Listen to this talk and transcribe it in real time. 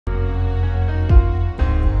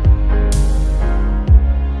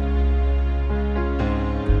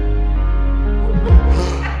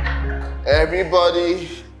Everybody,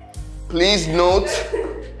 please note,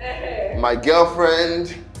 my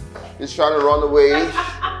girlfriend is trying to run away.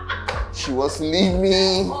 She wants to leave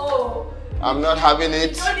me. Oh. I'm not having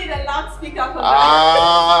it. You don't need a loudspeaker for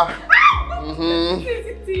that.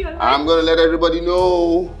 I'm gonna let everybody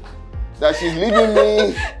know that she's leaving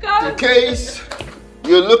me in case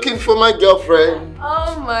you're looking for my girlfriend.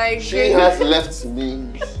 Oh my God. She has left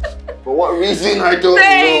me. For what reason, I don't know.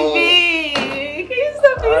 Baby, can you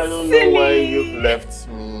stop being I don't silly? know why you've left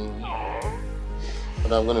me.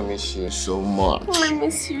 But I'm gonna miss you so much. I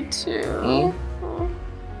miss you too.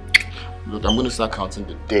 Look, I'm gonna start counting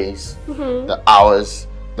the days, the hours,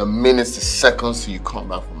 the minutes, the seconds till you come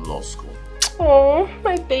back from law school. Oh,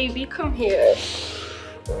 my baby, come here.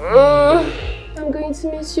 I'm going to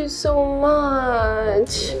miss you so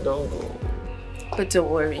much. Don't go. But don't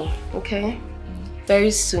worry, okay?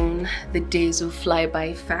 Very soon, the days will fly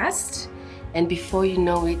by fast. And before you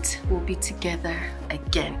know it, we'll be together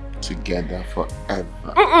again. Together forever.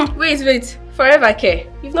 Wait. Forever, Ke.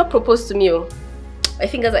 You've not proposed to me, oh. My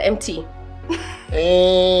fingers are empty.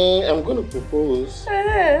 I'm gonna propose.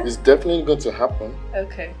 It's definitely going to happen.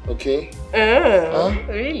 Okay. Okay?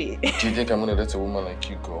 Really? Do you think I'm gonna let a woman like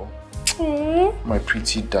you go? My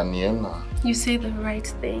pretty Daniela. You say the right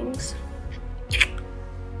things.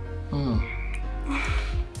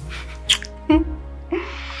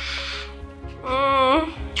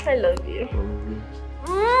 I love you.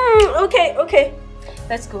 Okay.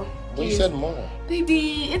 Let's go. But you said more.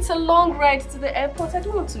 Baby, it's a long ride to the airport. I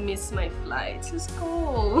don't want to miss my flight. Let's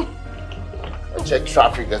go. Check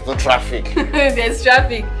traffic. There's no traffic. There's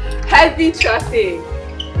traffic. Heavy traffic.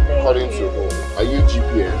 According to who? Are you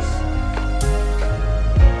GPS?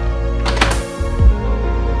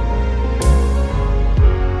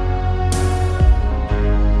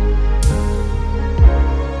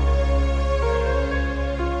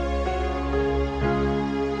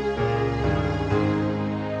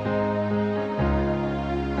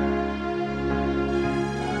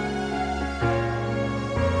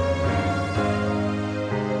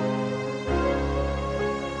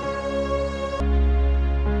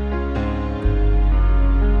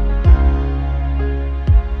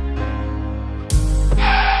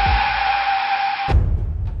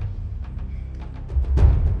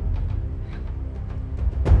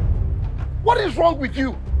 What is wrong with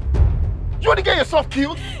you? You want to get yourself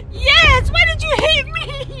killed? Yes! Why did you hate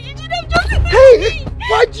me? You should have just hate me!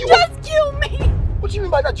 Why do you just kill me! What do you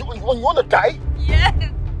mean by that? You want to die?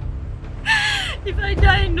 Yes! If I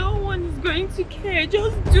die, no one is going to care.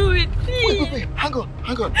 Just do it, please. Wait. Hang on.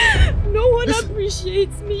 No one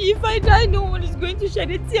appreciates me. If I die, no one is going to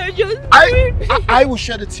shed a tear. Just do it, please. I will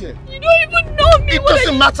shed a tear. You don't even know me. It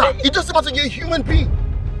doesn't matter. It doesn't matter. You're a human being.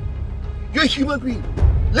 You're a human being.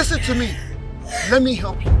 Listen to me. Let me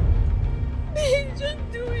help you. Please, just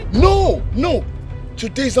do it. No.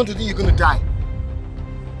 Today's not the day you're gonna die.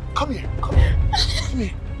 Come here. Come.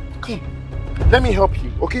 Let me help you,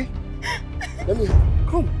 okay? Let me help you.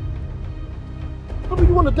 Come. How do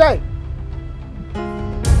you want to die?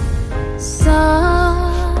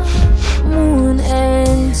 Sun, moon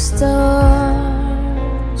and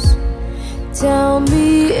stars, tell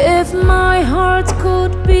me if my heart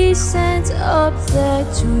could be sent up there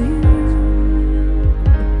to you.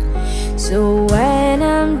 So when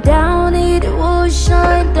I'm down, it will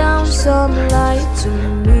shine down some light to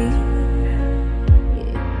me.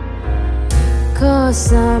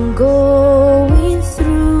 'Cause I'm going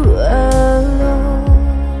through a lot.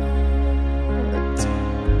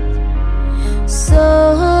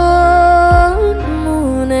 Sun,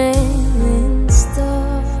 moon and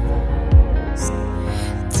stars,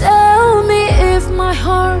 tell me if my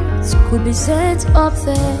heart could be sent up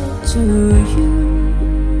there to you.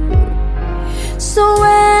 So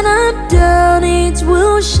when I'm down, it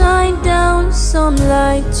will shine down some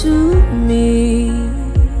light to me.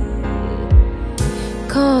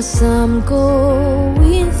 'Cause I'm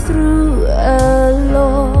going through a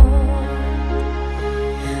lot.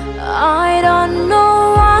 I don't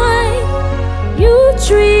know why you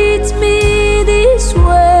treat me this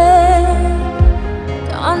way.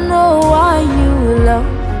 Don't know why you love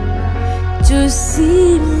to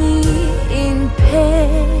see me in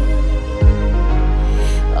pain.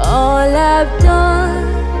 All I've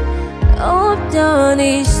done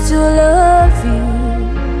is to love you,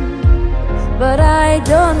 but I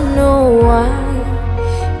don't know why you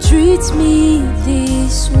treat me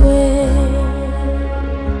this way.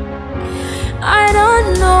 I don't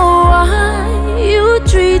know why you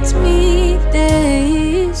treat me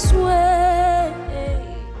this way.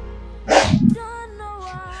 Don't know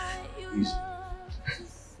why you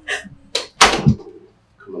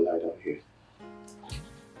Come and lie down here.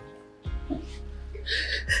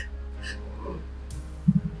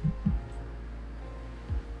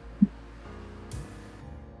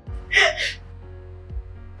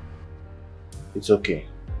 It's okay.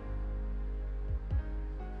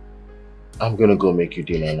 I'm gonna go make you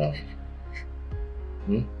dinner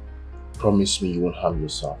now. Promise me you won't harm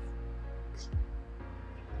yourself.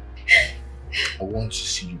 I want to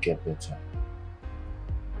see you get better.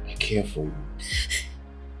 I care for you.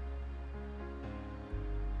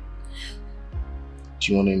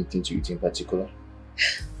 Do you want anything to eat in particular?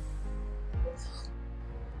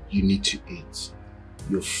 You need to eat.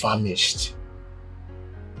 You're famished.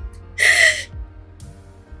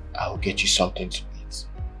 I'll get you something to eat.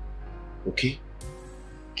 Okay?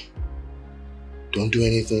 Don't do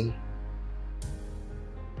anything.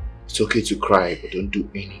 It's okay to cry, but don't do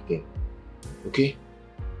anything. Okay?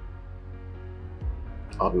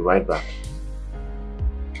 I'll be right back.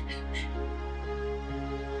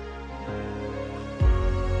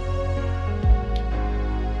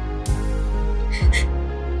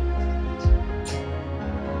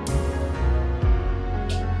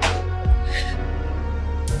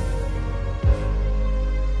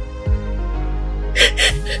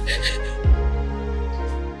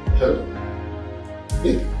 Hello?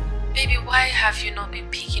 Baby. Baby, why have you not been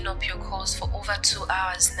picking up your calls for over 2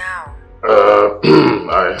 hours now?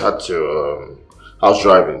 I had to, I was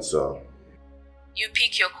driving, so... You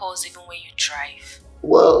pick your calls even when you drive?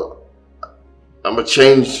 Well, I'm a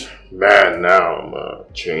changed man now. I'm a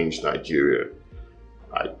changed Nigerian.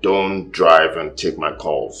 I don't drive and take my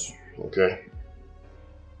calls, okay?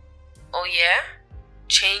 Oh yeah?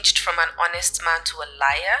 Changed from an honest man to a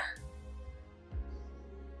liar?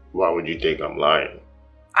 Why would you think I'm lying?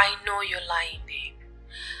 I know you're lying, babe.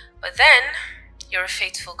 But then, you're a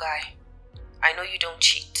faithful guy. I know you don't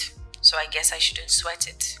cheat, so I guess I shouldn't sweat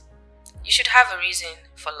it. You should have a reason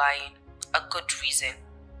for lying. A good reason,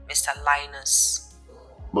 Mr. Linus.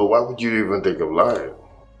 But why would you even think of lying?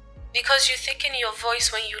 Because you thicken your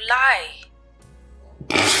voice when you lie.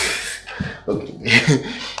 Okay,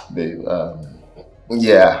 babe,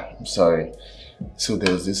 yeah, I'm sorry. So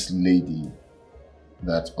there was this lady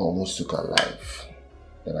that almost took her life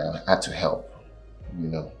that I had to help, you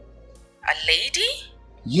know. A lady?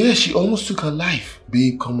 Yeah, she almost took her life.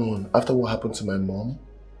 Babe, come on. After what happened to my mom,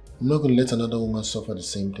 I'm not going to let another woman suffer the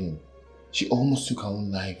same thing. She almost took her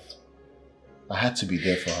own life. I had to be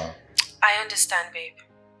there for her. I understand, babe.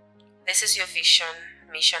 This is your vision,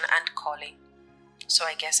 mission and calling. So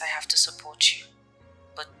I guess I have to support you.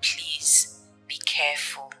 But please, be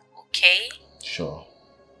careful, okay? Sure,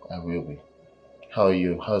 I will be. How are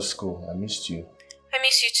you? How's school? I missed you. I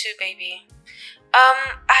miss you too, baby.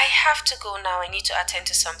 I have to go now. I need to attend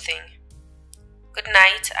to something. Good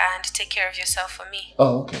night and take care of yourself for me.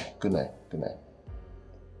 Oh, okay. Good night. Good night.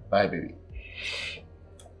 Bye, baby.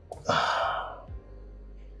 I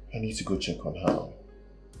need to go check on her.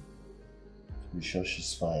 Be sure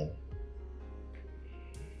she's fine.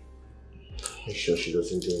 Make sure she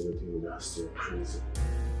doesn't do anything nasty or crazy.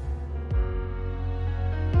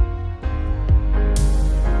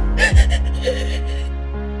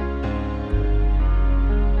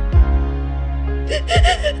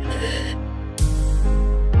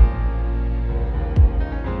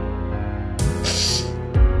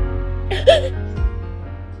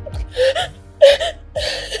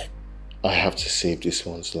 I have to save this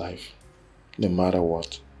one's life, no matter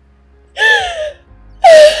what.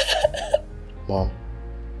 Mom,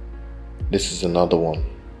 this is another one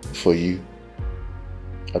for you.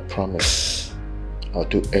 I promise I'll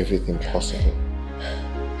do everything possible.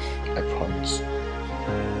 I promise.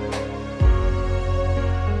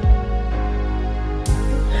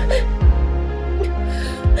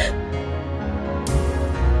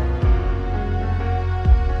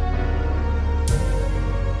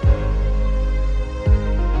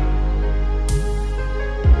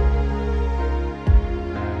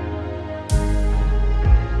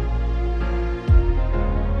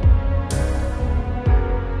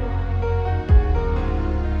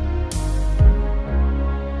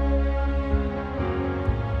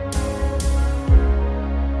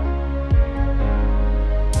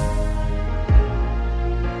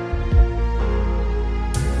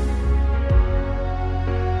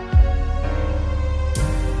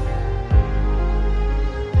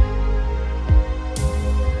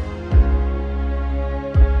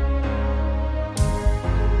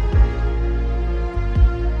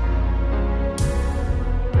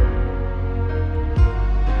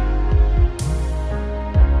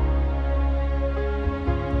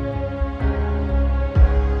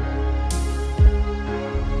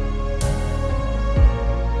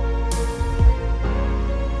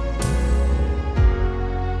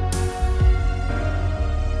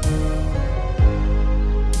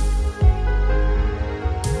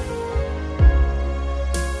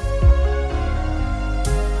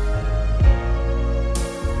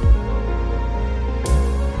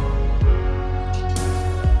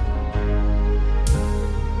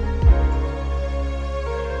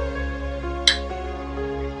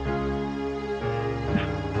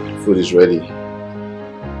 Food is ready.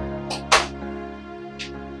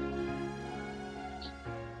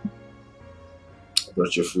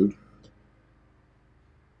 Brought your food?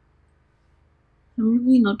 I'm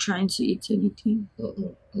really not trying to eat anything.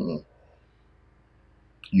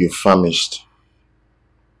 You're famished.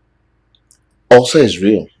 Ulcer is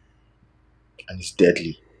real. And it's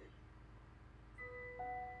deadly.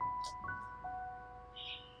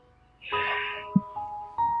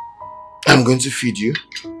 I'm going to feed you.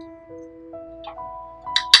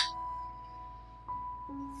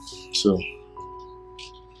 So,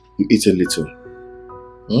 you eat a little.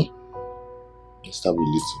 Let's start with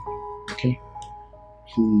little. Okay?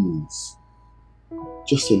 Please.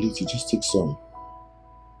 Just a little. Just take some.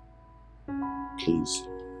 Please.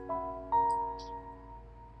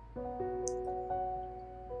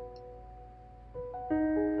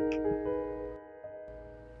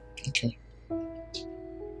 Okay.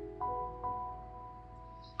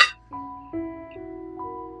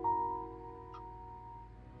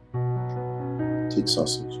 Take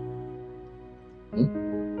sausage.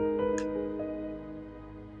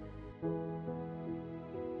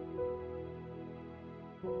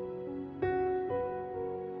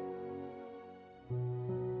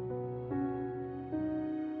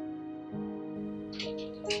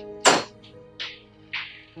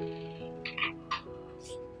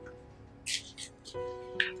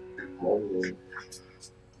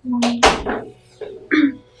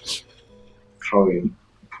 How are you?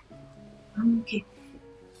 I'm okay.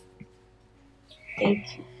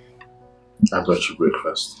 Thank you. I brought you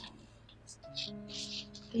breakfast.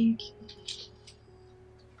 Thank you.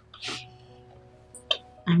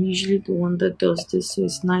 I'm usually the one that does this, so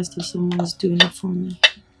it's nice that someone is doing it for me.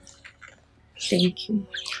 Thank you.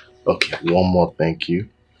 Okay, one more thank you.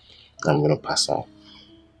 I'm gonna pass out.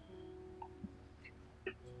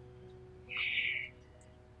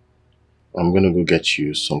 I'm gonna go get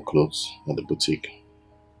you some clothes at the boutique.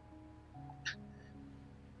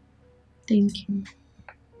 Thank you.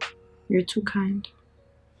 You're too kind.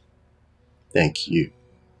 Thank you.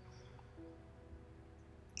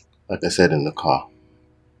 Like I said in the car,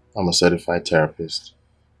 I'm a certified therapist.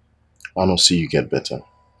 I want to see you get better.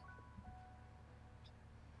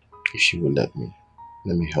 If you will let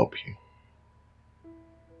me help you.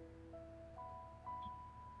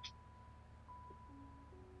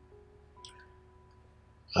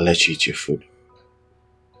 I'll let you eat your food.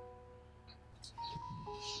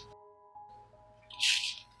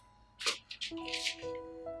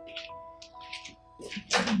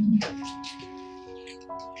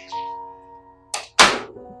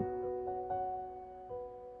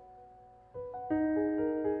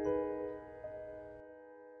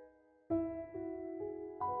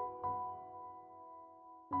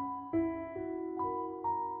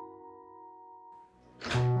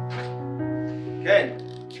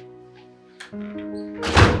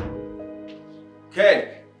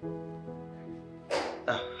 Ken!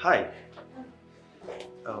 Hi.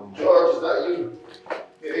 George, is that you?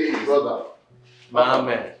 Hey, brother. Nah,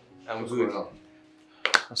 man. I'm good.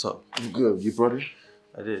 What's up? You good? You brought it?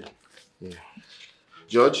 I did. Yeah.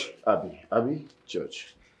 George, Abby. Abby,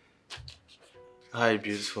 George. Hi,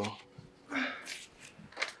 beautiful.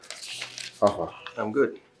 I'm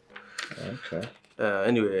good. Okay.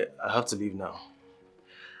 Anyway, I have to leave now.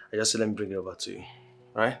 I just said let me bring it over to you.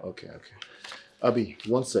 Right? Okay. Abby,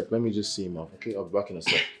 one sec. Let me just see him off, okay? I'll be back in a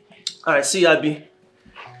sec. Alright, see you, Abby.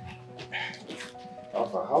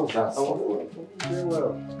 How's that? Very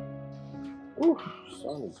well. Ooh,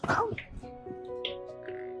 son.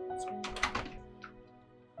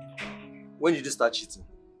 When did you start cheating?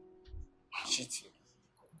 Cheating.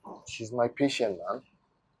 She's my patient, man.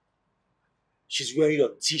 She's wearing your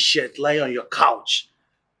t-shirt, lying on your couch.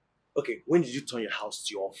 Okay, when did you turn your house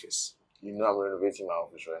to your office? You know I'm renovating my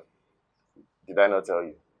office, right? Did I not tell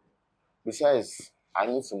you? Besides, I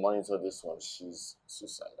need to monitor this one. She's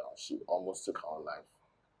suicidal. She almost took her own life.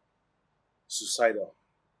 Suicidal?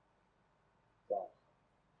 Wow.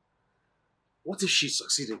 What if she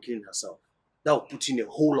succeeds in killing herself? That would put you in a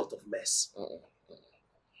whole lot of mess.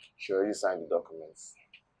 She already signed the documents.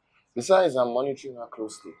 Besides, I'm monitoring her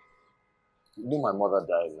closely. You know my mother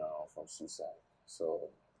died now from suicide. So,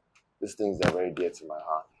 these things are very dear to my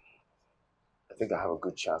heart. I think I have a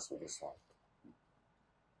good chance with this one.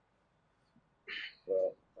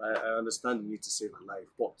 Well, I understand you need to save her life,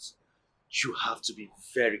 but you have to be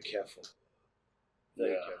very careful.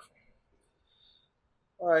 Very careful.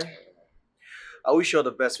 Alright. I wish you all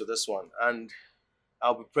the best with this one, and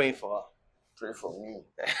I'll be praying for her. Pray for me.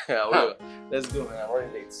 I will. Let's go, man. I'm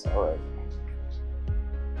already late. Alright.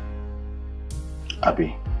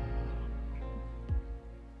 Abby,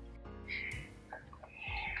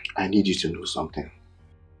 I need you to know something.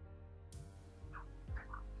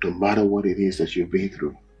 No matter what it is that you've been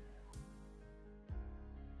through,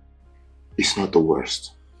 it's not the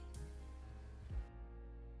worst.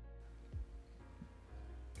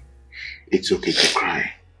 It's okay to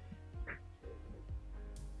cry.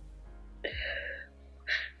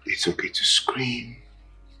 It's okay to scream.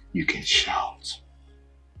 You can shout.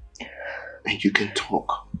 And you can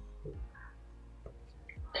talk.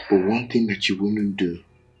 But one thing that you wouldn't do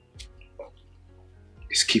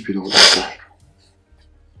is keep it all inside.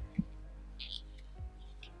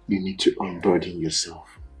 You need to unburden yourself.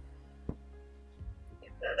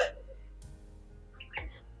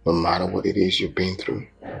 No matter what it is you've been through,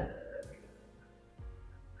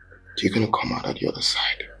 you're going to come out at the other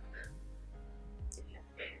side.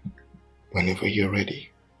 Whenever you're ready.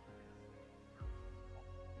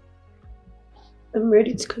 I'm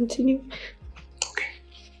ready to continue. Okay.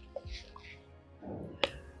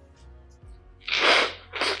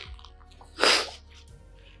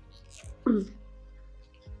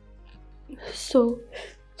 So,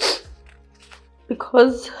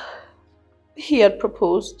 because he had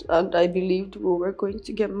proposed and I believed we were going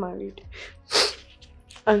to get married.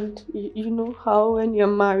 And you know how when you're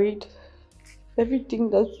married, everything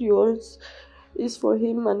that's yours is for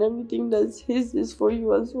him and everything that's his is for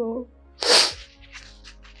you as well.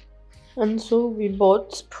 And so we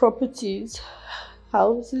bought properties,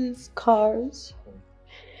 houses, cars,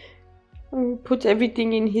 and we put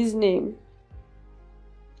everything in his name.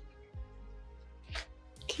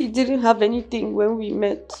 He didn't have anything when we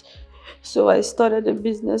met, so I started a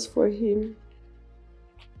business for him.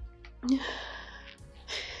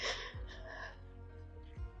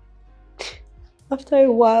 After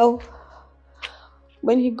a while,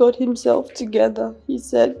 when he got himself together, he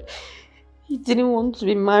said he didn't want to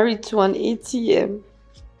be married to an ATM.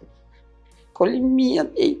 Calling me an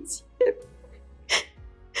ATM.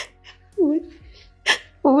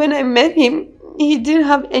 When I met him, he didn't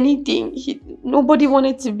have anything. Nobody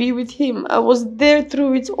wanted to be with him. I was there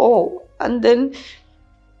through it all. And then,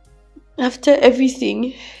 after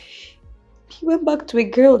everything, he went back to a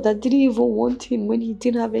girl that didn't even want him when he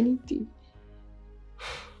didn't have anything.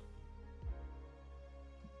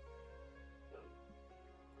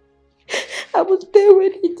 I was there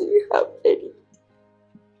when he didn't have anything.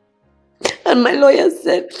 And my lawyer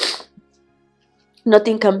said,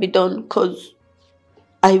 nothing can be done because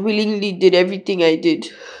I willingly did everything I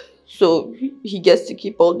did. So he gets to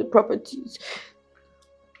keep all the properties.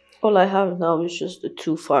 All I have now is just the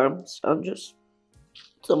 2 farms and just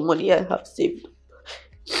some money I have saved.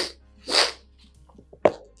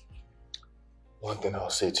 One thing I'll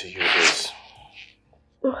say to you is,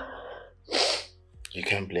 you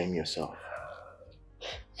can't blame yourself.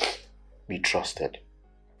 Be trusted.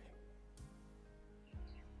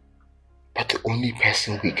 But the only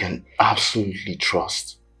person we can absolutely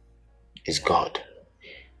trust is God.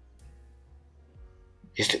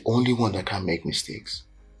 He's the only one that can make mistakes.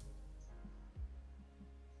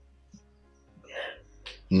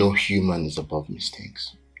 No human is above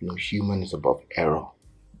mistakes. No human is above error.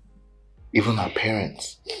 Even our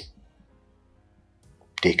parents,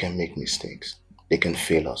 they can make mistakes. They can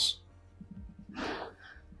fail us.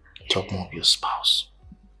 Talk more of your spouse.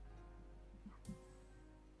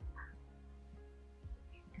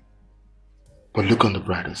 But look on the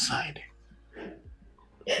brighter side.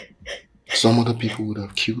 Some other people would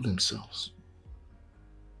have killed themselves.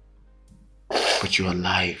 But you're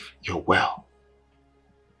alive. You're well.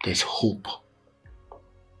 There's hope.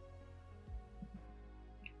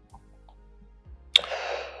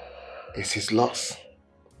 It's his loss.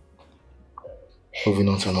 Moving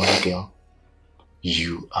on to another girl.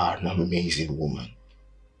 You are an amazing woman.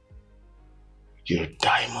 You're a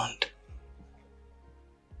diamond.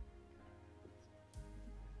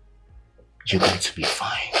 You're going to be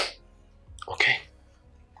fine. Okay?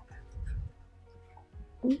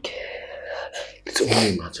 Okay. It's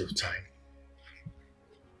only a matter of time.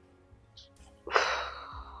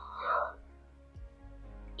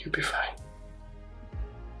 You'll be fine.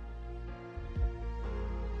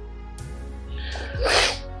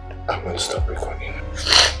 I'm going to stop recording.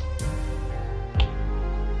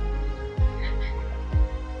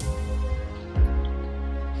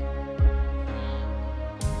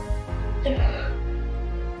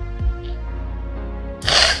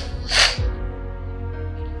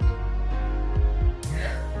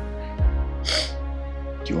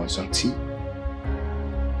 Do you want some tea?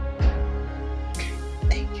 Okay,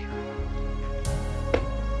 thank you.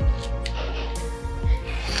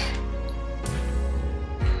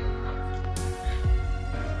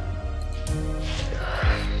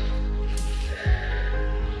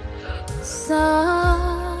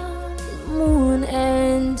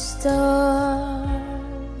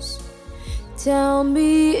 Tell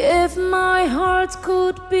me if my heart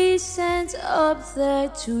could be sent up there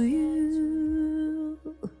to you.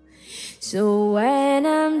 So when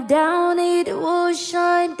I'm down, it will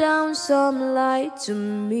shine down some light to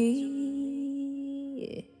me.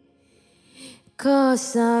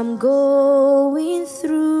 'Cause I'm going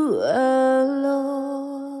through a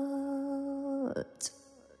lot.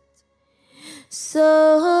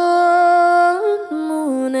 Sun,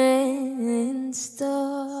 moon, and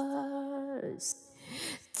stars,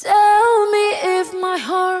 tell me if my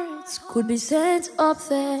heart could be sent up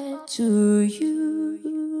there to you.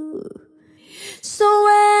 So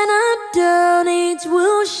when I'm down, it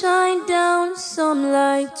will shine down some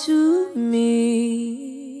light to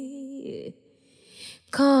me.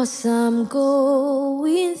 'Cause I'm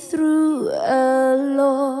going through a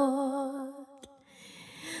lot.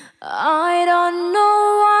 I don't know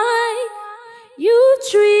why you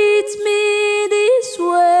treat me this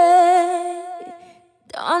way.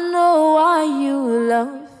 Don't know why you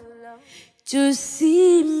love to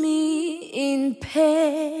see me in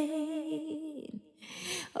pain.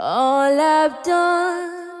 All I've done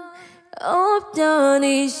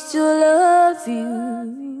is to love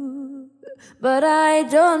you, but I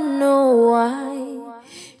don't know why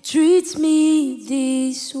treat me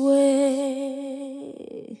this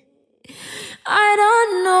way. I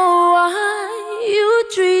don't know why you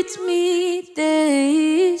treat me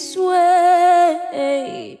this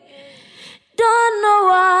way. Don't know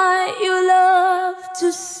why you love to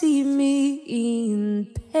see me in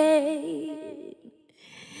pain.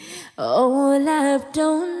 All I've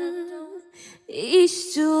done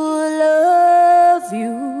is to love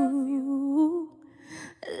you,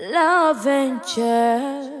 love and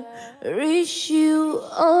cherish you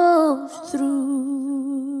all through.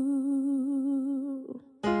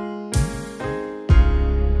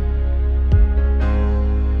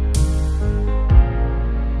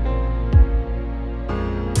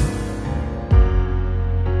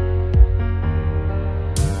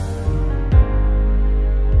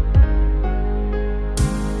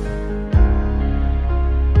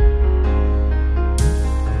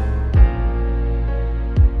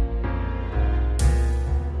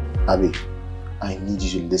 Abby, I need you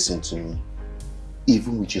to listen to me.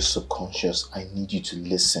 Even with your subconscious, I need you to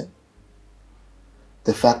listen.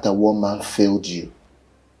 The fact that one man failed you,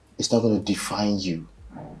 it's not going to define you.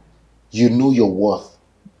 You know your worth.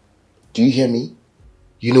 Do you hear me?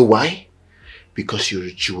 You know why? Because you're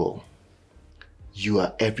a jewel. You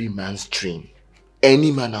are every man's dream.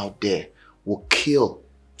 Any man out there will kill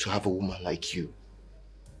to have a woman like you.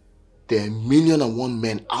 There are 1,000,001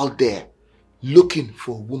 men out there looking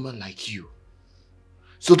for a woman like you.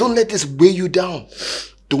 So don't let this weigh you down.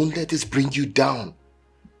 Don't let this bring you down.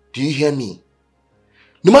 Do you hear me?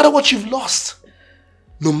 No matter what you've lost,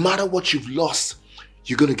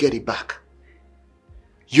 you're going to get it back.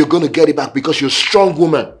 You're going to get it back because you're a strong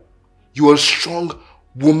woman. You are a strong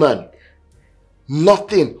woman.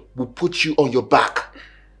 Nothing will put you on your back.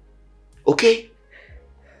 Okay?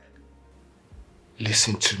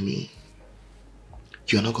 Listen to me.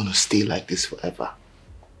 You're not going to stay like this forever.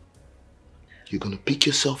 You're going to pick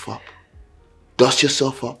yourself up, dust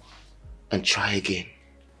yourself up, and try again.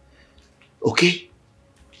 Okay?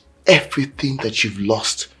 Everything that you've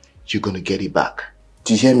lost, you're going to get it back.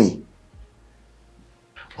 Do you hear me?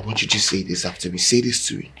 I want you to say this after me. Say this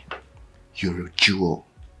to me. You're a jewel.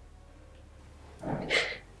 I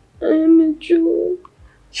am a jewel.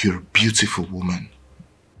 You're a beautiful woman.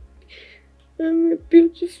 I'm a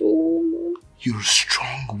beautiful woman. You're a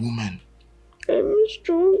strong woman. I'm a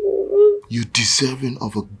strong woman. You're deserving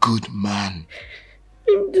of a good man.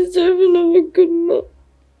 I'm deserving of a good man.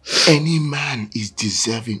 Any man is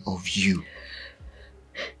deserving of you.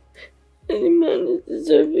 Any man is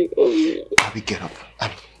deserving of me. Abby, get up.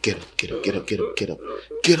 Abby, get up.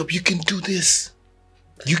 Get up. You can do this.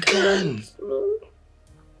 You can.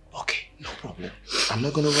 Okay, no problem. I'm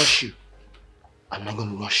not going to rush you.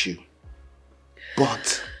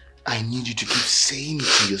 But I need you to keep saying it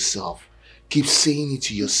to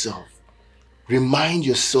yourself. Remind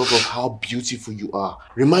yourself of how beautiful you are.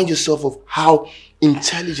 Remind yourself of how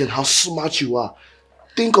intelligent, how smart you are.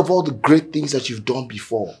 Think of all the great things that you've done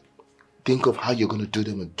before. Think of how you're going to do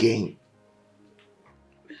them again.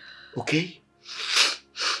 Okay?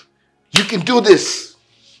 You can do this.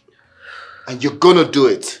 And you're going to do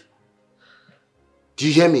it. Do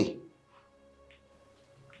you hear me?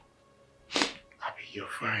 Abby, you're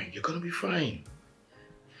fine. You're going to be fine.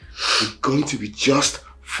 You're going to be just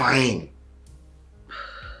fine.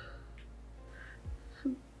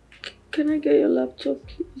 Can I get your laptop,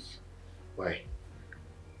 please? Why?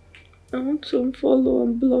 I want to unfollow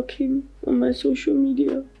and block him on my social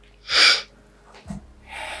media.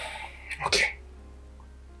 Okay.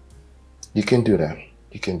 You can do that.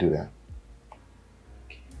 You can do that.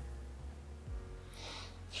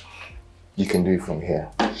 You can do it from here.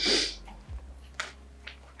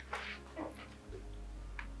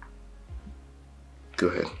 Go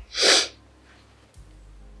ahead.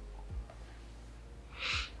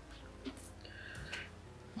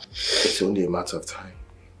 It's only a matter of time.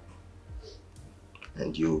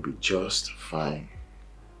 And you'll be just fine.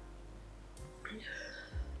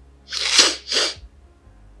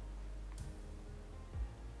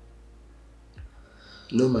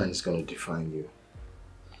 No man is going to define you.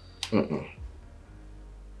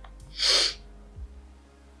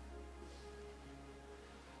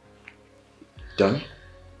 Done?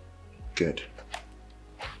 Good.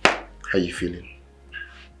 How you feeling?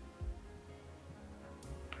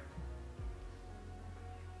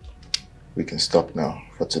 We can stop now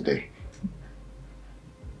for today.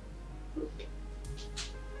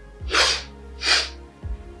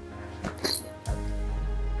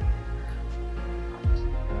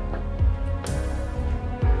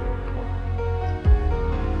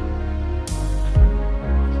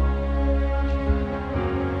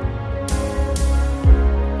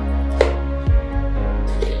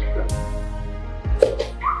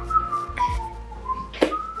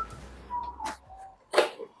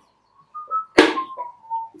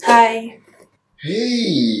 Hi.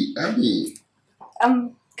 Hey, Abby.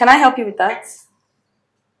 Can I help you with that?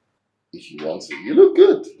 If you want to, you look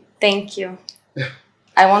good. Thank you.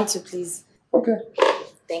 I want to, please. Okay.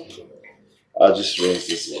 Thank you. I'll just rinse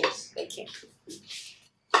this off. Thank you.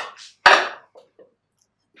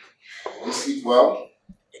 You sleep well?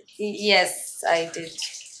 Yes, I did.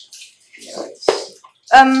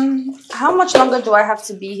 How much longer do I have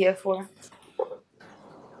to be here for?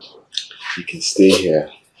 You can stay here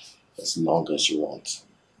as long as you want.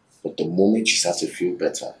 But the moment you start to feel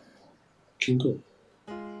better, you can go.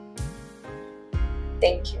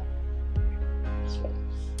 Thank you.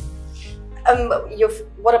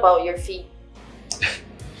 What about your fee?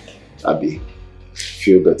 Abby,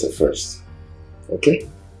 feel better first. Okay?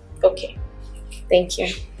 Okay. Thank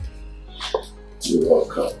you. You're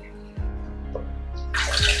welcome.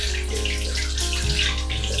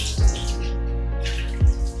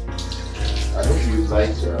 I hope you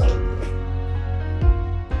like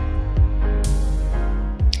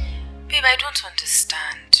Babe, I don't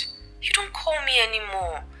understand. You don't call me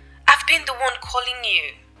anymore. I've been the one calling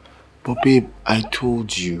you. But babe, I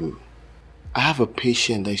told you. I have a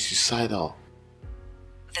patient that is suicidal.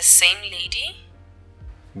 The same lady?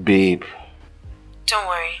 Babe. Don't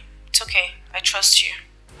worry. It's okay. I trust you.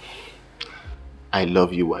 I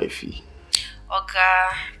love you, wifey.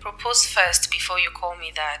 Oga, propose first before you call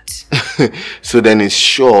me that. So then it's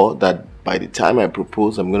sure that by the time I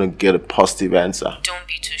propose, I'm going to get a positive answer. Don't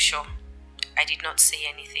be too sure. I did not say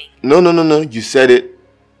anything. No. You said it.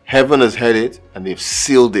 Heaven has heard it and they've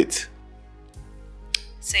sealed it.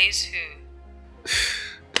 Says who?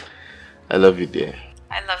 I love you, dear.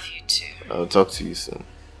 I love you too. I'll talk to you soon.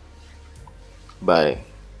 Bye.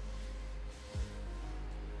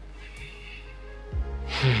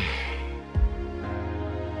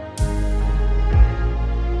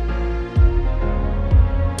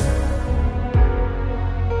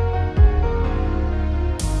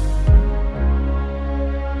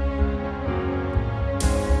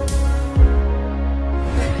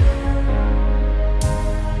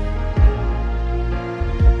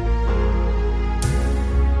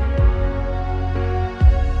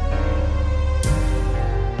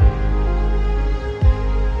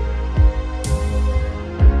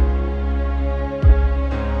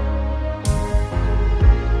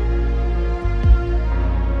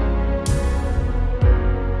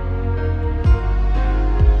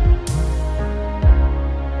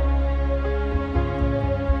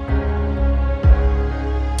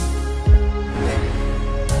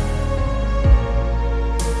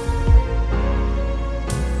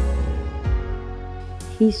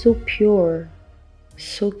 He's so pure,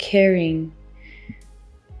 so caring.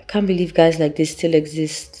 I can't believe guys like this still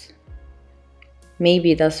exist.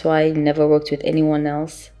 Maybe that's why I never worked with anyone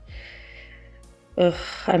else. Ugh,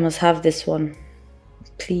 I must have this one.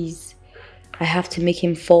 Please, I have to make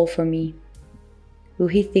him fall for me. Will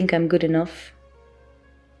he think I'm good enough?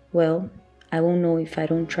 Well, I won't know if I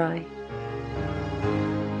don't try.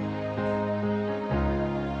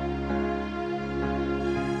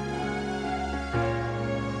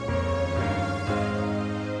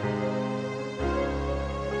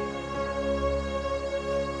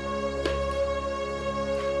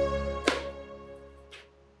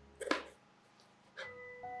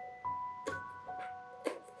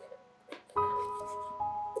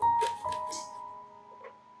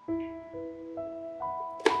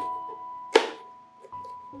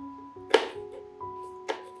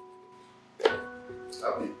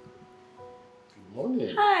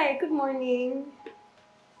 Hi, good morning.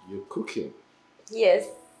 You're cooking. Yes.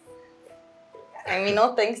 I mean,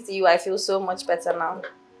 no thanks to you, I feel so much better now.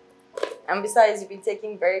 And besides, you've been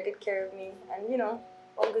taking very good care of me. And you know,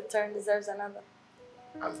 one good turn deserves another.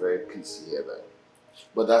 I'm very pleased to hear that.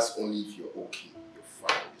 But that's only if you're okay. You're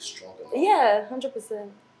fine. You're strong enough. Yeah, 100%.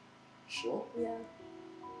 Sure? Yeah.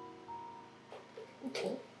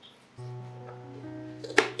 Okay.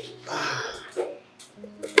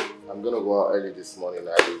 I'm gonna go out early this morning.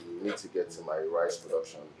 I need to get to my rice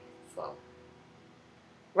production farm.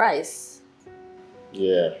 Rice?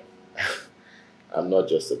 Yeah. I'm not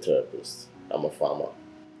just a therapist. I'm a farmer.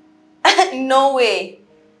 No way.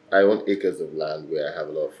 I own acres of land where I have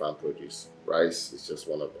a lot of farm produce. Rice is just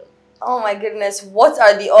one of them. Oh my goodness, what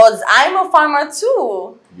are the odds? I'm a farmer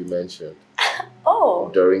too. You mentioned Oh.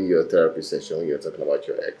 during your therapy session when you were talking about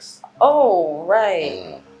your ex. Oh,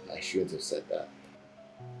 right. I shouldn't have said that.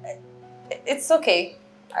 It's okay,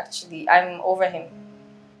 actually. I'm over him.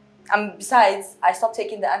 And besides, I stopped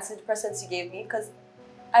taking the antidepressants you gave me because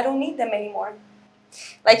I don't need them anymore.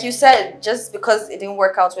 Like you said, just because it didn't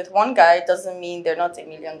work out with one guy doesn't mean there are not a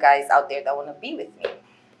million guys out there that want to be with me.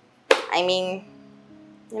 I mean,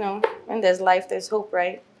 you know, when there's life, there's hope,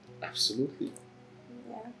 right? Absolutely.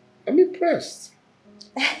 Yeah. I'm impressed.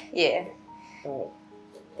 Yeah. Oh.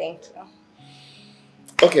 Thank you.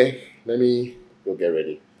 Okay, let me go get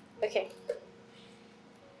ready. Okay.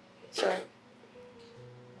 Sure.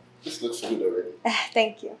 This looks good already.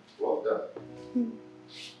 Thank you. Well done.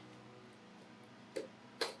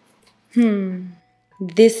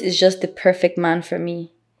 This is just the perfect man for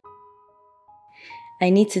me. I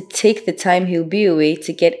need to take the time he'll be away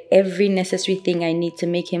to get every necessary thing I need to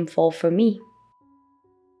make him fall for me.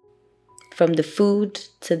 From the food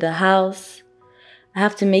to the house, I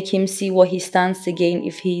have to make him see what he stands to gain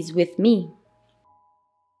if he's with me.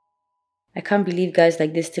 I can't believe guys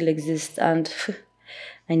like this still exist, and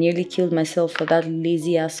I nearly killed myself for that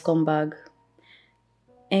lazy ass scumbag.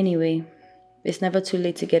 Anyway, it's never too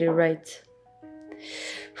late to get it right.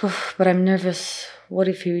 But I'm nervous. What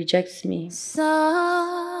if he rejects me?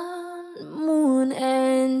 Sun, moon,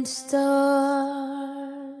 and stars,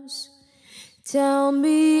 tell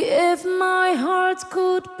me if my heart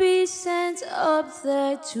could be sent up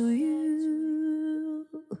there to you.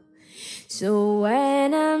 So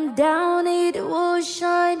when I'm down, it will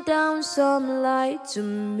shine down some light to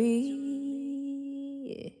me.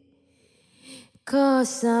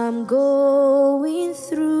 'Cause I'm going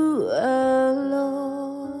through a lot.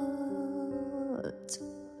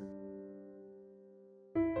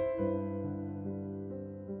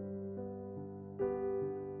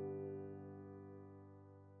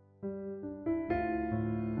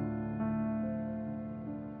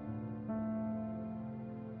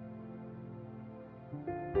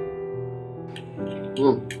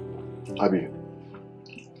 Abby,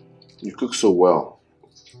 you cook so well.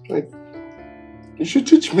 Like, you should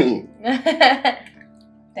teach me.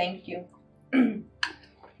 Thank you.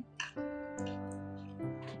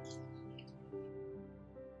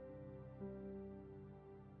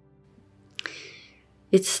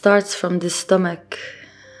 It starts from the stomach.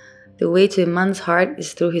 The way to a man's heart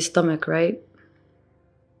is through his stomach, right?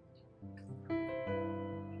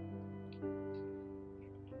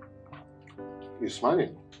 You're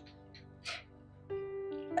smiling.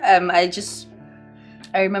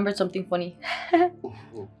 I remembered something funny.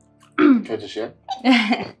 Care to share?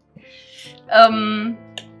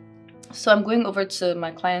 So I'm going over to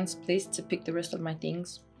my client's place to pick the rest of my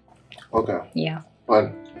things. Okay. Yeah.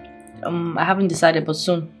 When? I haven't decided, but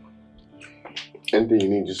soon. Anything you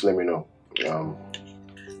need, just let me know.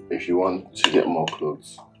 If you want to get more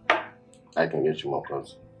clothes, I can get you more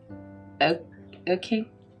clothes. Okay.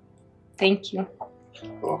 Thank you.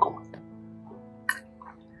 You're welcome.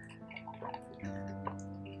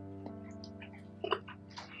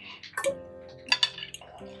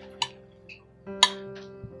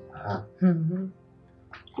 Mm-hmm.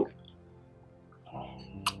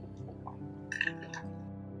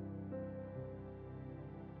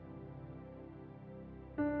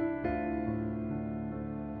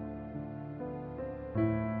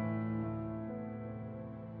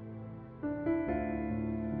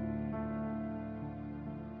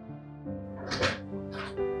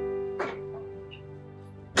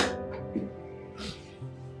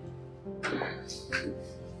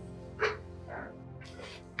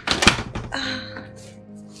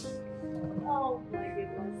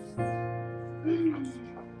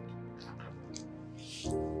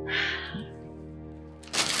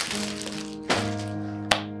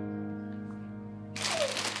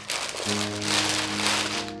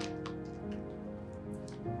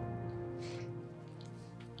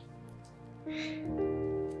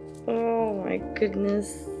 Oh my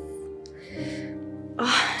goodness.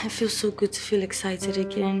 Oh, it feels so good to feel excited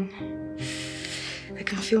again. I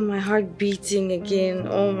can feel my heart beating again.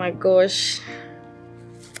 Oh my gosh.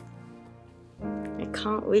 I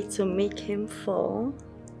can't wait to make him fall.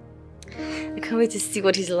 I can't wait to see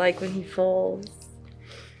what he's like when he falls.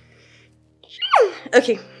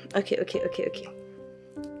 Okay.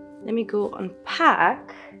 Let me go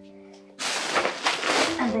unpack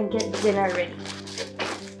and then get dinner ready.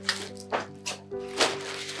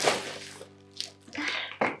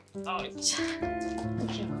 Ouch.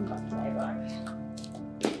 Okay, come back to my bag.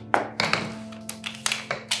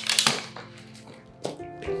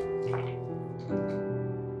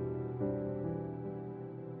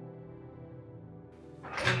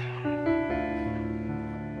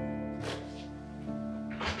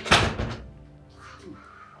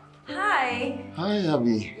 Hi. Hi,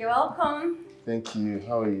 Abby. You're welcome. Thank you.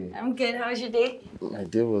 How are you? I'm good. How was your day? My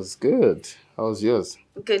day was good. How was yours?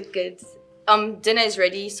 Good. Dinner is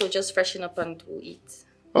ready, so just freshen up and we'll eat.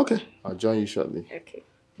 Okay. I'll join you shortly. Okay.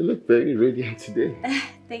 You look very radiant today.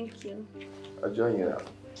 Thank you. I'll join you now.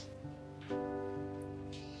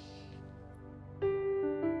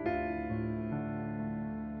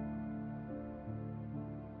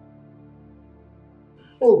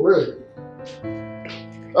 Oh, great.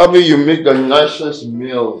 Abby, you make the nicest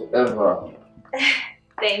meal ever.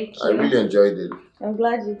 Thank you. I really enjoyed it. I'm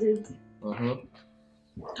glad you did.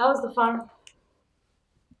 How was the farm?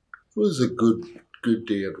 It was a good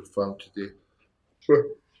day at the farm today.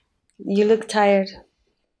 You look tired.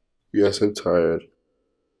 Yes, I'm tired.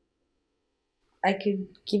 I could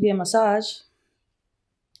give you a massage.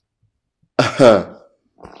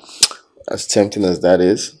 As tempting as that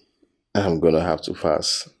is, I'm gonna have to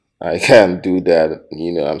pass. I can't do that.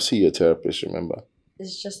 You know, I'm still your therapist, remember?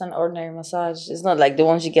 It's just an ordinary massage. It's not like the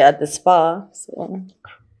ones you get at the spa. So.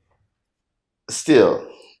 Still.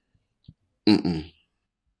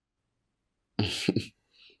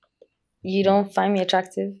 You don't find me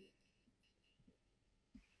attractive?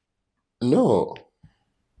 No.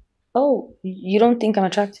 Oh, you don't think I'm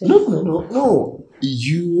attractive? No.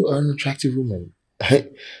 You are an attractive woman.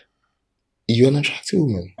 You're an attractive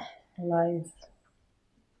woman. Lies.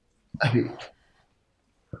 I mean,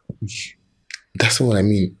 that's not what I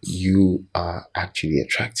mean. You are actually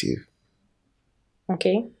attractive.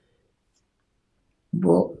 Okay.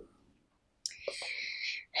 Well,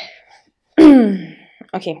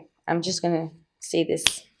 okay, I'm just gonna say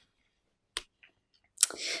this.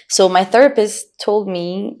 So my therapist told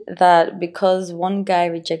me that because one guy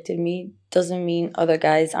rejected me doesn't mean other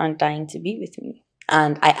guys aren't dying to be with me.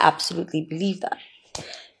 And I absolutely believe that.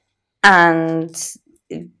 And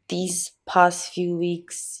these past few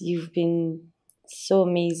weeks, you've been so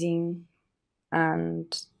amazing.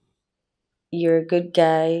 And you're a good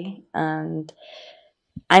guy. And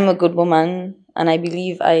I'm a good woman. And I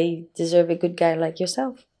believe I deserve a good guy like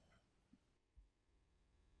yourself.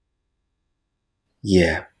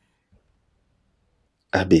 Yeah.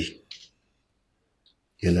 Abby,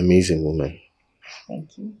 you're an amazing woman.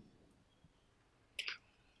 Thank you.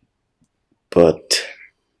 But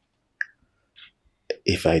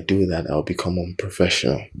if I do that, I'll become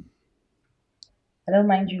unprofessional. I don't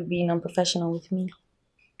mind you being unprofessional with me.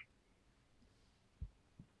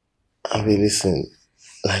 Abby, listen,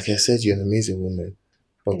 like I said, you're an amazing woman.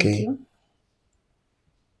 Okay? Thank you.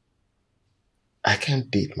 I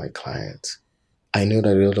can't date my clients. I know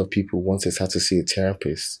that a lot of people, once they start to see a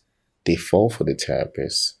therapist, they fall for the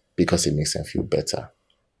therapist because it makes them feel better.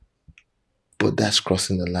 But that's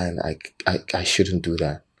crossing the line. I shouldn't do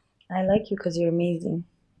that. I like you because you're amazing.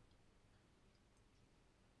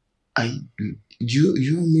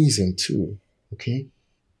 You're amazing too, okay?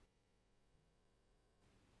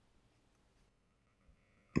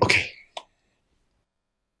 Okay.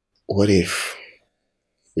 What if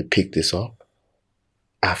we pick this up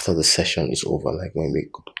after the session is over, like when we're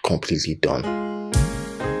completely done?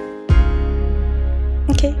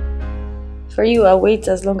 Okay. For you, I'll wait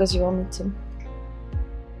as long as you want me to.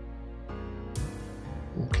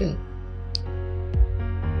 Okay.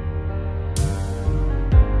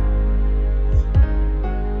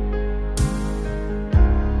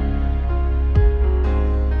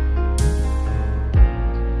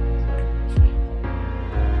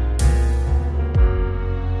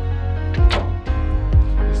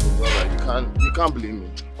 You can't blame me,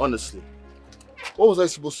 honestly. What was I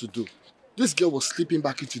supposed to do? This girl was slipping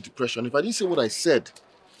back into depression. If I didn't say what I said,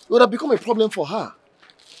 it would have become a problem for her.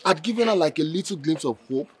 I'd given her like a little glimpse of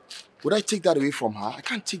hope. Would I take that away from her? I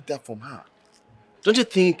can't take that from her. Don't you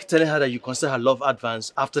think telling her that you consider her love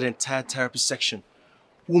advanced after the entire therapy section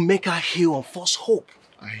will make her heal on false hope.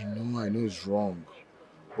 I know it's wrong.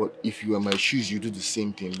 But if you were in my shoes, you do the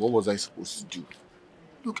same thing. What was I supposed to do?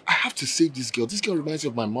 Look, I have to save this girl. This girl reminds me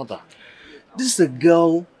of my mother. This is a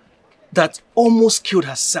girl that almost killed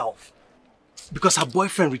herself because her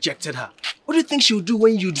boyfriend rejected her. What do you think she will do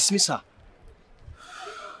when you dismiss her?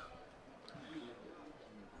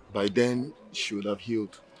 By then, she would have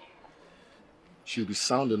healed. She'll be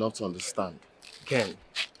sound enough to understand. Ken,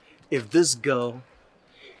 if this girl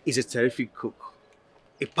is a terrific cook,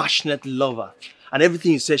 a passionate lover, and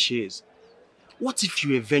everything you say she is, what if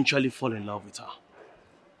you eventually fall in love with her?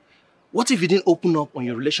 What if you didn't open up on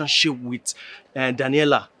your relationship with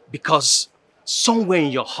Daniela because somewhere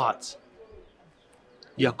in your heart,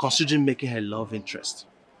 you are considering making her love interest?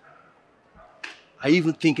 Are you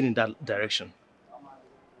even thinking in that direction?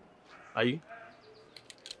 Are you?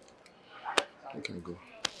 You can go.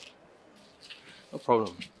 No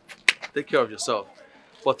problem. Take care of yourself.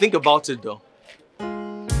 But think about it though.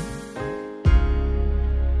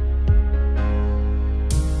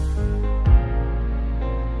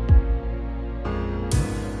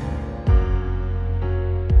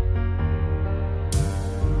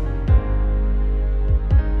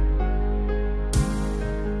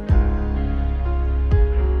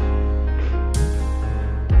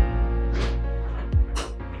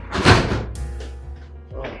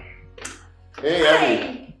 Hey,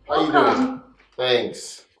 Abby. How you doing?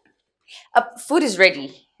 Thanks. Food is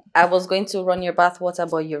ready. I was going to run your bath water,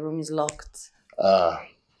 but your room is locked.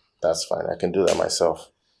 That's fine. I can do that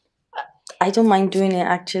myself. I don't mind doing it,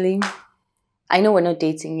 actually. I know we're not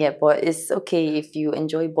dating yet, but it's okay if you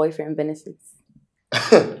enjoy boyfriend benefits.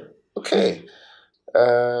 Okay.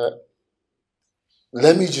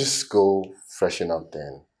 Let me just go freshen up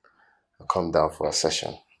then. I'll come down for a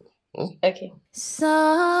session. Okay.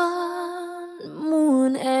 Sun,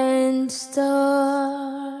 moon, and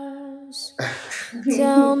stars.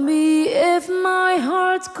 Tell me if my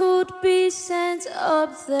heart could be sent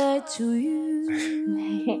up there to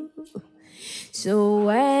you. So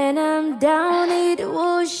when I'm down, it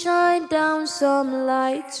will shine down some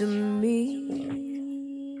light to me.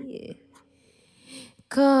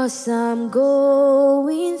 'Cause I'm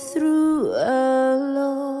going through a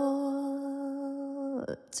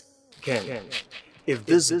lot. Ken, if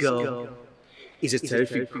this girl is a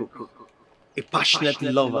terrific cook, a passionate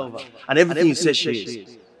lover, and everything you say she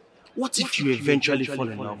is, what if you eventually fall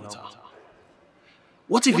in love with her?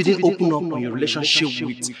 What if you didn't open up on your relationship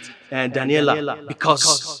with Daniela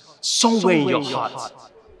because somewhere in your heart,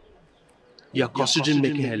 you are considering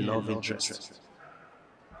making her love interest?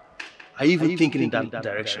 Are you even thinking in that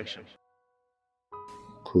direction?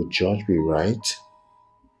 Could George be right?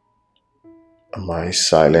 Am I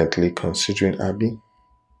silently considering Abby?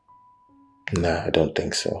 Nah, I don't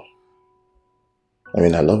think so. I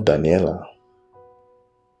mean, I love Daniela.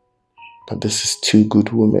 But this is two good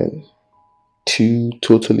women. Two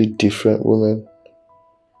totally different women.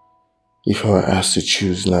 If I were asked to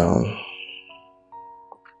choose now,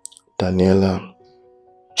 Daniela,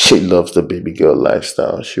 she loves the baby girl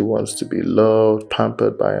lifestyle. She wants to be loved,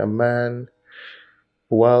 pampered by a man.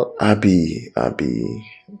 While Abby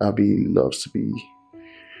loves to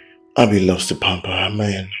pamper her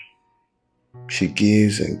man. She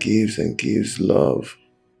gives and gives and gives love.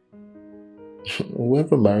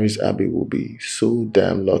 Whoever marries Abby will be so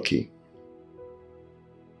damn lucky.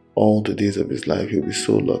 All the days of his life, he'll be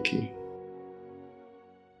so lucky.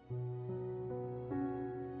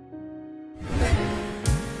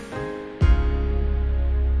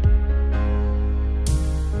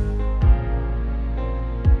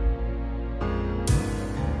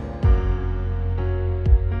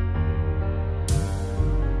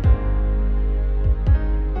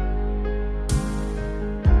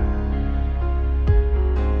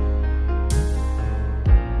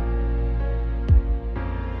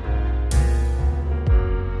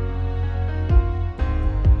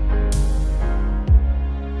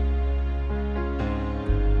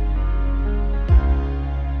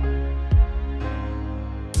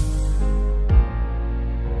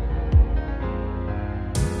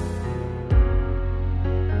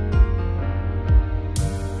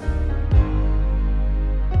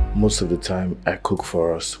 Most of the time, I cook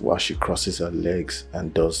for us while she crosses her legs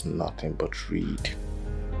and does nothing but read.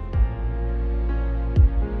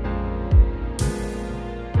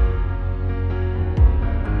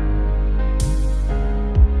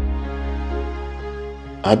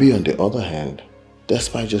 Abby, on the other hand,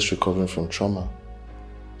 despite just recovering from trauma,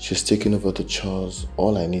 she's taking over the chores.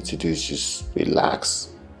 All I need to do is just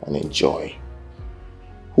relax and enjoy.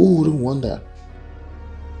 Who wouldn't want that?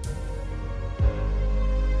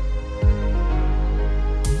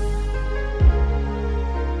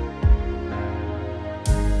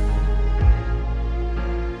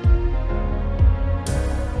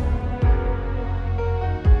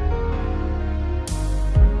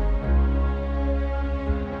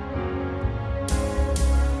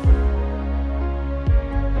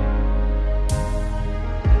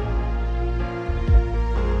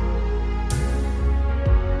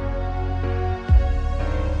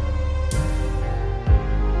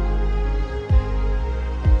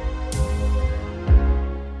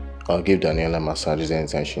 I'll give Daniela massages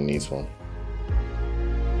anytime she needs one.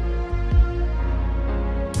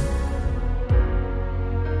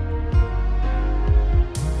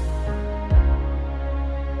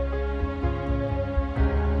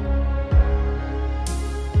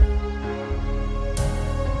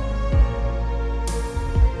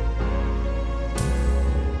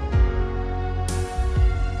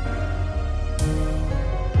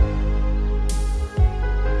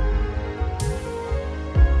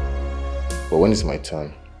 But when it's my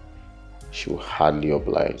turn, she will hardly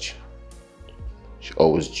oblige. She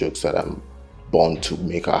always jokes that I'm born to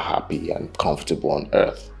make her happy and comfortable on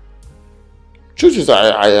earth. Truth is,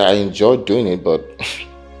 I enjoy doing it, but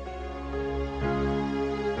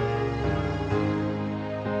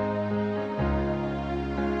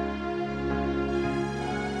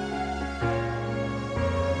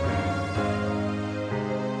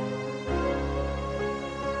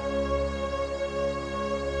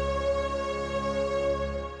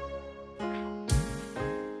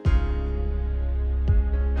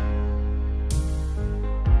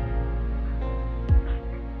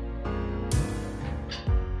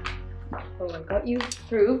Oh, I got you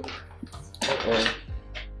through. okay.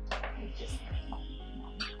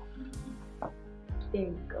 There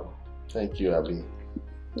you go. Thank you, Abby.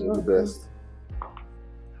 You're the best.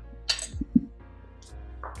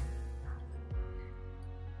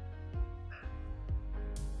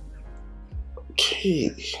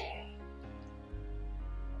 Okay.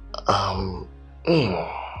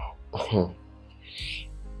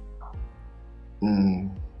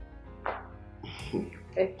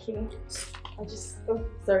 Okay. Oh,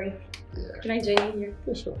 sorry. Yeah. Can I join you here?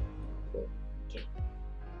 Yeah, sure. Okay.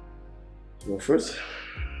 You go first?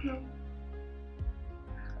 No.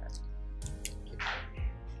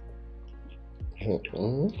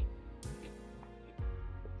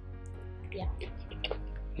 Yeah.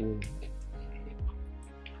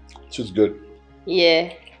 She's good.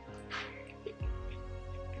 Yeah.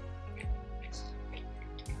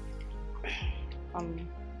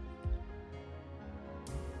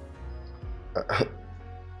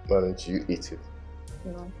 Why don't you eat it?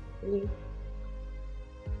 No, really.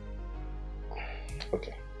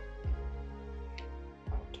 Okay.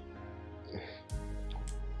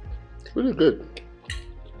 Really good.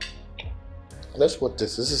 Let's watch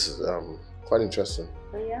this. This is quite interesting.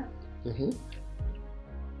 Oh yeah?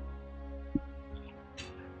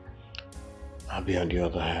 Abby, on the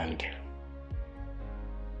other hand,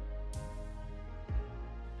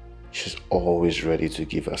 she's always ready to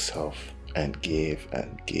give herself and give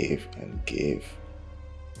and give and give.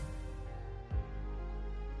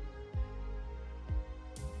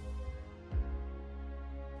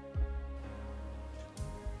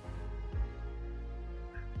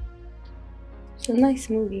 It's a nice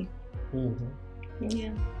movie. Mm-hmm.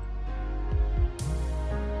 Yeah.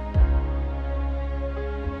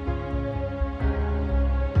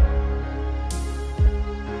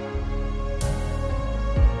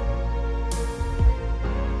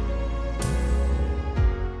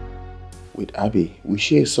 With Abby, we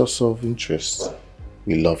share a source of interest.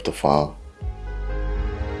 We love the farm.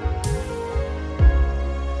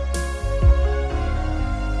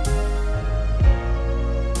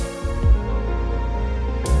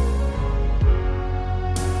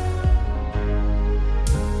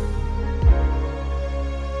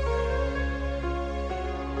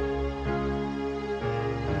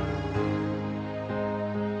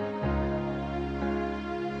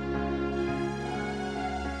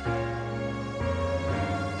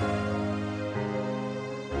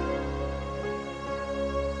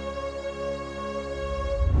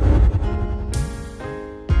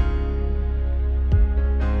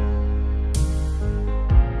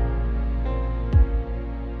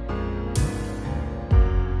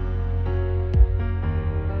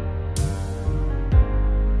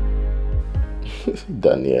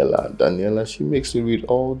 Daniela, she makes me read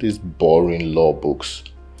all these boring law books.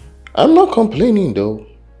 I'm not complaining though.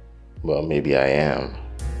 Well, maybe I am.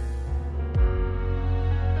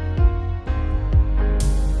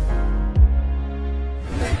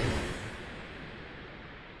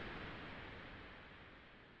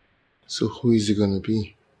 So who is it gonna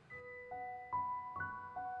be?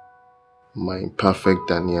 My imperfect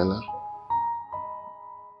Daniela?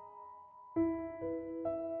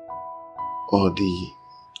 Or the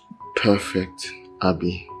perfect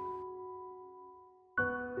Abby?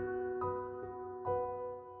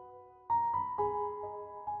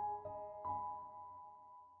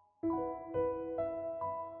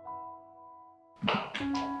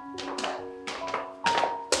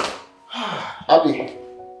 Abby.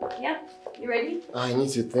 Yeah, you ready? I need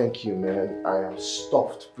to thank you, man. I am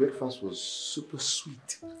stuffed. Breakfast was super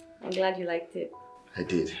sweet. I'm glad you liked it. I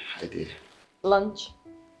did. Lunch?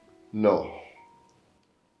 No.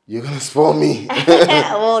 You're gonna spoil me.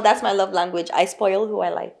 Well, that's my love language. I spoil who I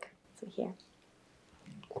like. So here.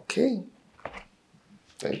 Okay.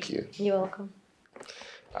 Thank you. You're welcome.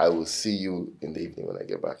 I will see you in the evening when I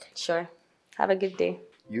get back. Sure. Have a good day.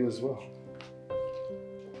 You as well.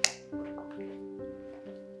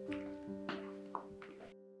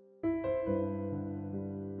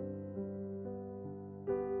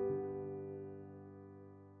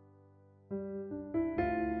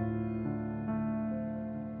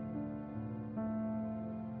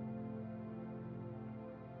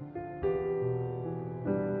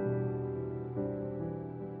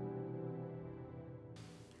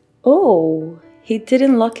 Oh, he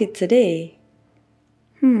didn't lock it today.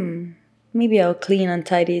 Maybe I'll clean and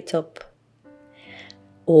tidy it up.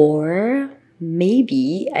 Or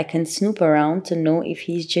maybe I can snoop around to know if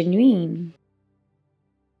he's genuine.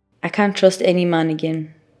 I can't trust any man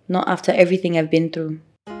again. Not after everything I've been through.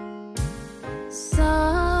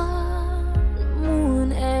 Sun,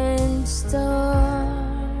 moon, and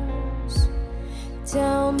stars,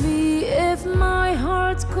 tell me if my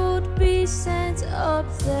heart could be sent up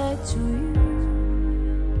there to you.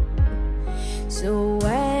 So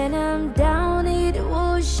when I'm down, it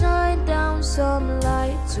will shine down some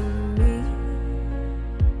light to me.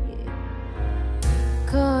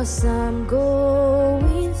 'Cause I'm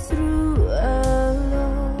going through a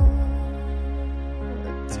lot.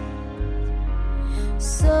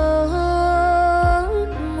 Sun,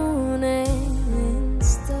 moon, and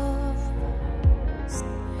stars,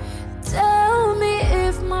 tell me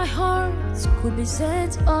if my heart could be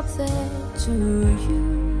sent up there to you.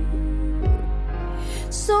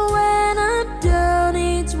 So when I'm down,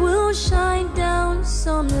 it will shine down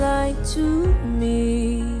some light to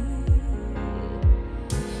me.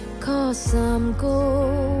 'Cause I'm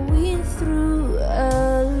going through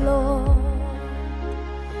a lot.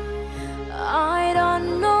 I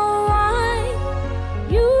don't know why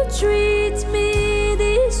you treat me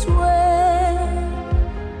this way.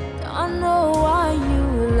 Don't know why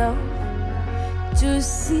you love to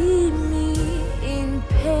see me in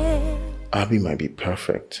pain. Abby might be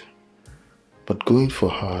perfect, but going for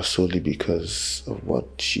her solely because of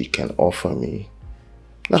what she can offer me,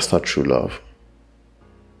 that's not true love.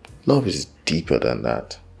 Love is deeper than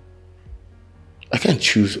that. I can't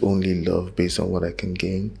choose only love based on what I can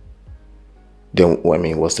gain. Then,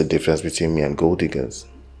 what's the difference between me and gold diggers?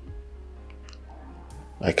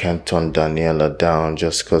 I can't turn Daniela down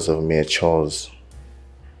just because of mere chores.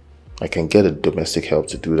 I can get a domestic help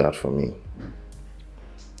to do that for me.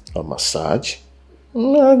 A massage?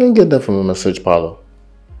 I can get that from a massage parlor.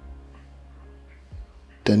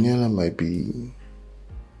 Daniela might be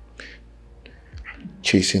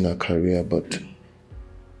chasing a career, but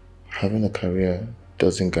having a career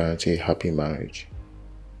doesn't guarantee a happy marriage.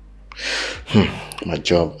 My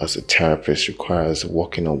job as a therapist requires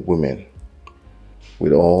working on women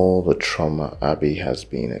with all the trauma Abby has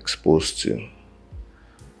been exposed to.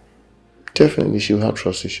 Definitely she'll have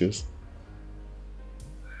trust issues.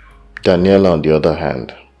 Daniela, on the other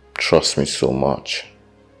hand, trusts me so much.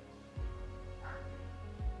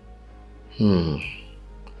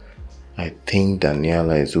 I think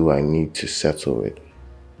Daniela is who I need to settle with.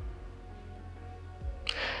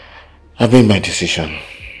 I've made my decision.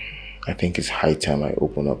 I think it's high time I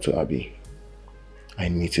open up to Abby. I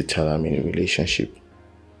need to tell her I'm in a relationship.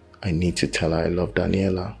 I need to tell her I love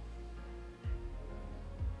Daniela.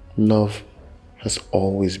 Love has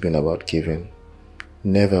always been about giving,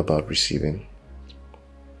 never about receiving.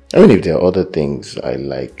 Even if there are other things I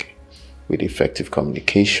like with effective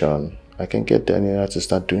communication, I can get Daniela to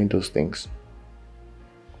start doing those things.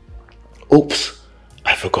 Oops,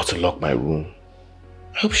 I forgot to lock my room.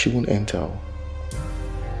 I hope she won't enter.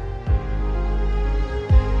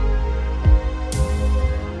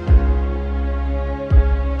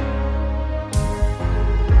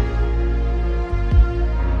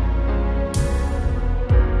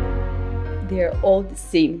 They're all the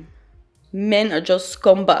same. Men are just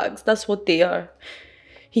scumbags. That's what they are.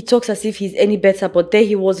 He talks as if he's any better, but there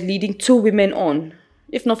he was leading 2 women on.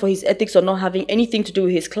 If not for his ethics or not having anything to do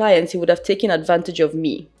with his clients, he would have taken advantage of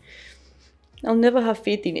me. I'll never have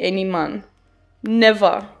faith in any man.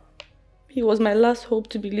 Never. He was my last hope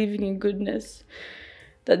to believing in goodness.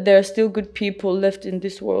 That there are still good people left in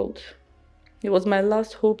this world. It was my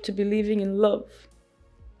last hope to believing in love.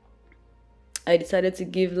 I decided to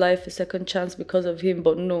give life a second chance because of him,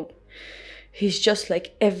 but no. He's just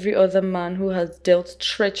like every other man who has dealt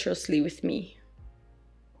treacherously with me.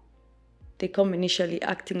 They come initially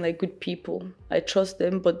acting like good people. I trust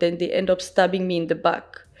them, but then they end up stabbing me in the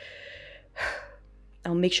back.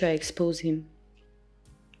 I'll make sure I expose him.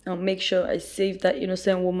 I'll make sure I save that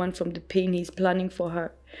innocent woman from the pain he's planning for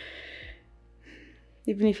her.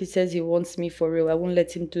 Even if he says he wants me for real, I won't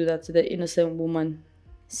let him do that to the innocent woman.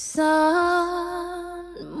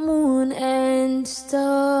 Sun, moon, and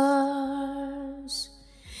stars,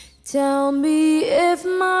 tell me if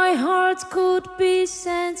my heart could be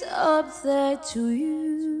sent up there to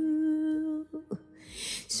you.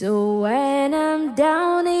 So when I'm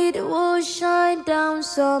down, it will shine down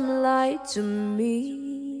some light to me.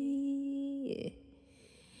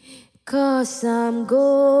 'Cause I'm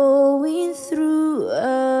going through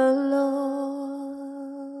a lot.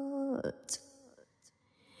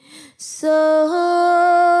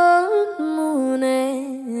 Sun, moon,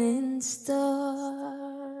 and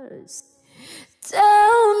stars,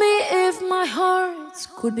 tell me if my heart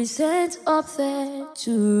could be sent up there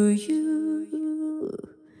to you.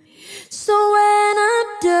 So when I'm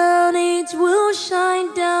done, it will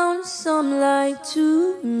shine down some light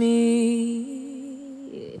to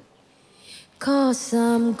me. 'Cause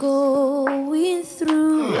I'm going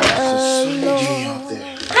through a lot.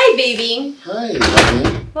 Hi, baby. Hi,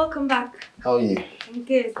 Abby. Welcome back. How are you? I'm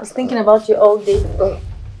good. I was thinking about you all day.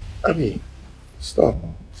 Abby, stop.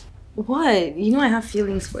 What? You know I have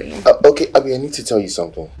feelings for you. Okay, Abby, I need to tell you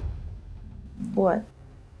something. What?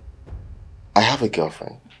 I have a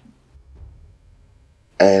girlfriend.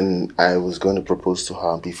 And I was going to propose to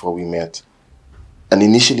her before we met. And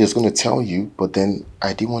initially I was going to tell you, but then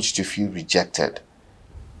I didn't want you to feel rejected.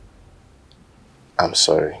 I'm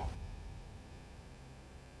sorry.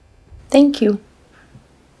 Thank you.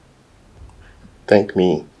 Thank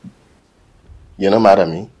me. You're not mad at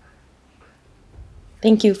me?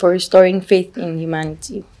 Thank you for restoring faith in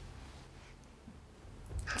humanity.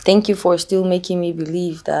 Thank you for still making me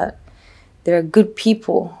believe that there are good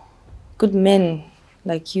people, good men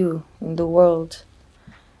like you in the world.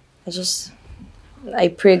 I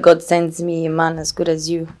pray God sends me a man as good as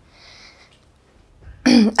you.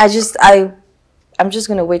 I'm just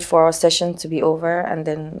gonna wait for our session to be over and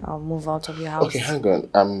then I'll move out of your house. Okay, hang on.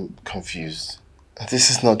 I'm confused. This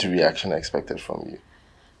is not the reaction I expected from you.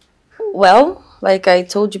 Well, like I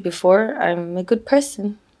told you before, I'm a good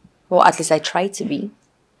person. Well, at least I try to be.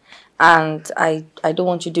 And I don't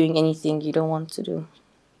want you doing anything you don't want to do.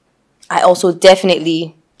 I also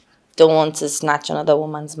definitely don't want to snatch another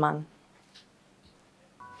woman's man.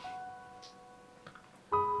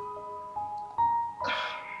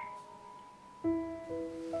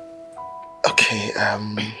 Okay,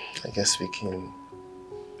 I guess we can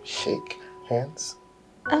shake hands.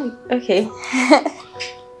 Oh, okay.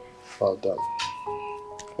 Well done.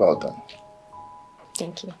 Well done.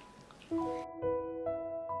 Thank you.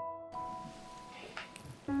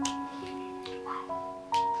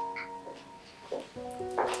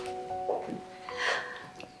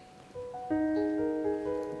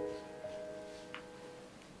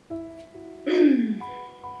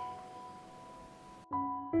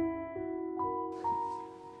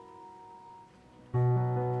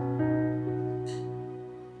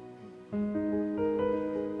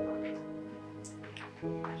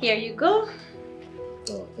 Here you go.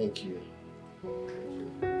 Oh, thank you.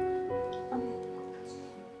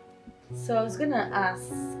 So I was gonna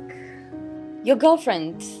ask, your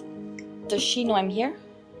girlfriend, does she know I'm here?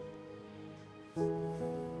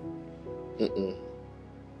 Mm-mm.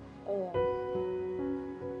 Oh.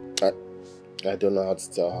 I don't know how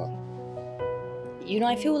to tell her. You know,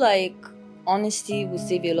 I feel like honesty will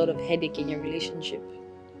save you a lot of headache in your relationship.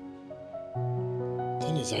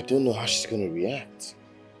 Thing is, I don't know how she's gonna react.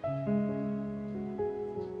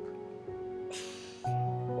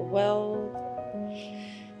 Well,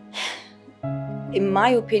 in my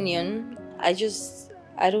opinion, I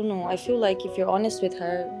don't know. I feel like if you're honest with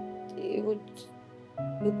her, it would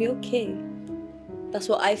be okay. That's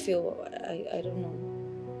what I feel. I don't know.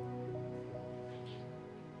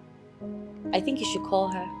 I think you should call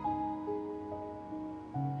her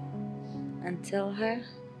and tell her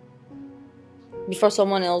before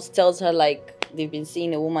someone else tells her like they've been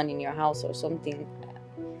seeing a woman in your house or something.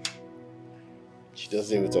 She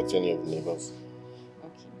doesn't even talk to any of the neighbors.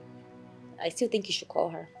 Okay. I still think you should call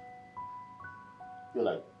her. You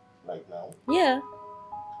like now? Yeah.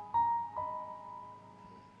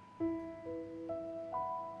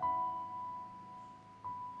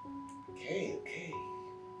 Okay.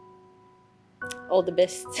 All the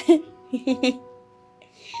best.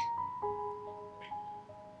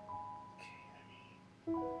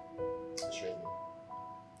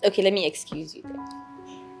 Okay, let me excuse you then.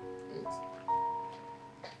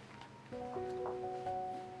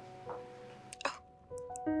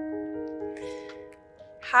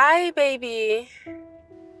 Hi, baby.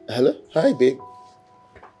 Hello? Hi, babe.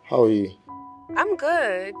 How are you? I'm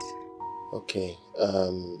good. Okay.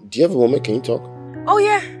 Do you have a moment? Can you talk? Oh,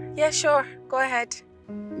 yeah. Yeah, sure. Go ahead.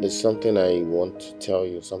 There's something I want to tell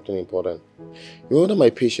you, something important. You remember my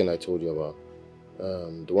patient I told you about?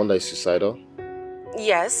 The one that is suicidal?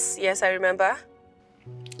 Yes, I remember.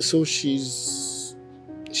 So she's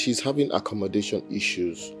having accommodation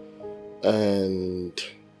issues. And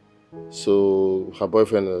so her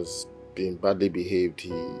boyfriend has been badly behaved.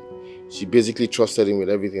 She basically trusted him with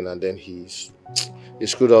everything, and then he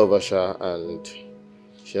screwed her over, and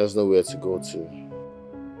she has nowhere to go to.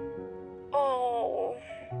 Oh,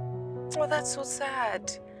 that's so sad.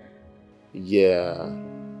 Yeah.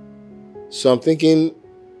 So I'm thinking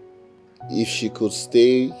if she could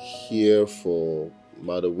stay here for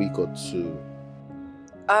about a week or two.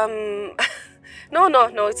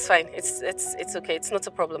 No, it's fine. It's okay. It's not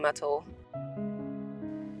a problem at all.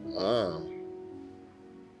 Ah.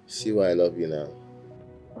 See why I love you now.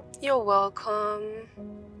 You're welcome.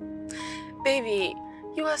 Baby,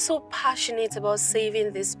 you are so passionate about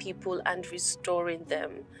saving these people and restoring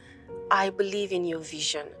them. I believe in your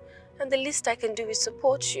vision, and the least I can do is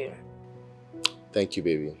support you. Thank you,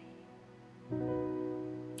 baby.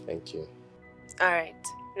 Thank you. Alright,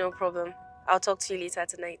 no problem. I'll talk to you later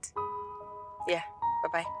tonight. Yeah,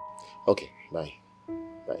 bye-bye. Okay, bye.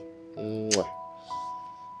 Bye. Mwah.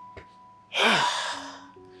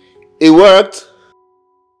 It worked.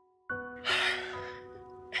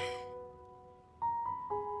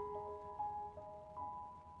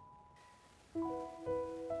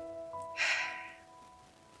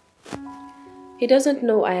 He doesn't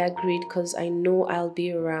know I agreed because I know I'll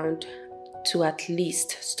be around to at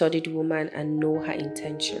least study the woman and know her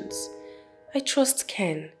intentions. I trust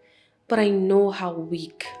Ken, but I know how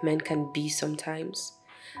weak men can be sometimes.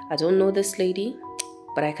 I don't know this lady,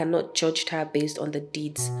 but I cannot judge her based on the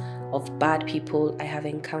deeds of bad people I have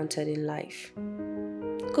encountered in life.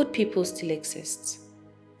 Good people still exist.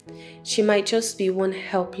 She might just be one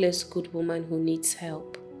helpless good woman who needs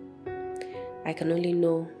help. I can only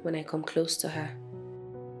know when I come close to her.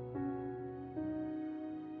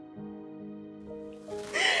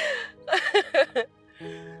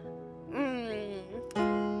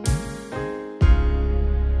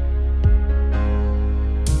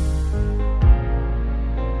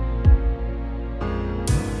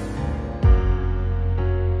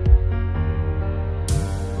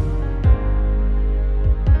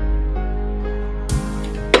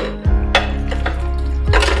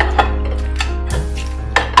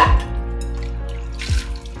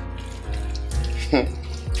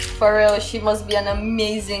 For real, she must be an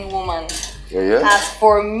amazing woman. Yeah. As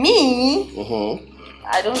for me,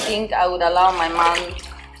 I don't think I would allow my man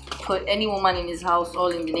put any woman in his house all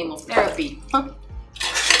in the name of therapy.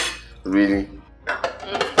 Really?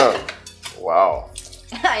 Wow.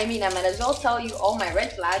 I mean, I might as well tell you all my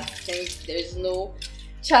red flags since there's no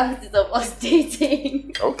chances of us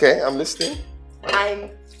dating. Okay, I'm listening.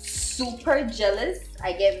 I'm super jealous.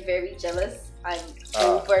 I get very jealous. I'm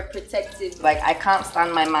overprotective. Like, I can't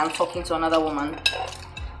stand my man talking to another woman.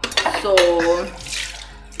 So,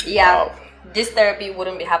 yeah, wow. This therapy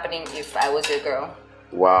wouldn't be happening if I was your girl.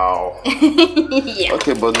 Wow. Yeah.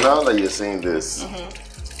 Okay, but now that you're saying this,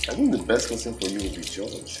 I think the best person for you would be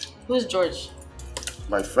George. Who's George?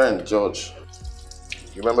 My friend, George.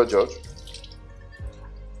 You remember George?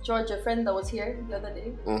 George, your friend that was here the other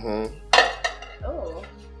day? Oh.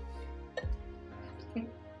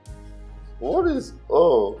 What is...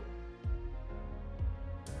 Oh.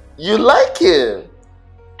 You like him?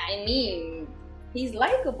 I mean, he's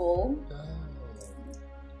likable. Yeah.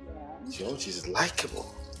 George is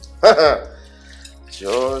likable.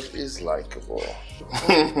 George is likable.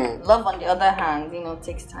 Love, on the other hand,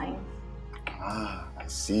 takes time. Ah, I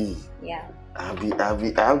see. Yeah. Abby.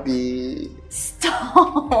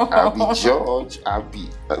 Stop. Abby, George, Abby.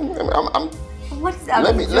 I'm what is that?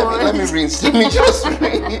 Let me rinse. Let me just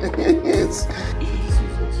rinse.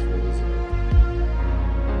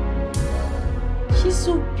 She's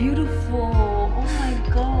so beautiful. Oh my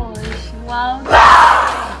gosh. Wow.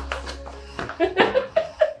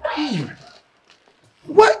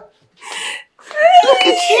 What? Look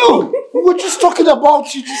at you. We were just talking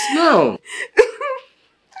about you just now.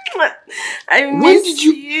 I miss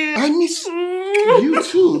you. I miss you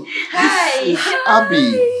too. Hi. This is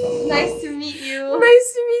Abby. Nice to meet you.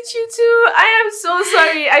 Nice to meet you too. I am so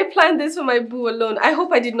sorry. I planned this for my boo alone. I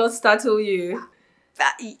hope I did not startle you.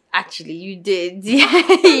 Actually, you did.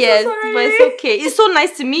 Yes, sorry. but it's okay. It's so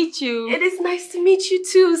nice to meet you. It is nice to meet you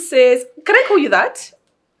too, sis. Can I call you that?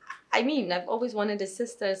 I mean, I've always wanted a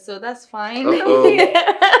sister, so that's fine.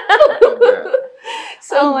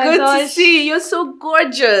 So good to see you. You're so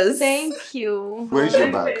gorgeous. Thank you. Where's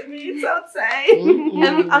your bag? It's outside.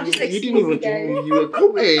 I'll just You excuse didn't even you tell guys. me you were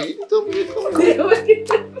coming. You told me you were coming.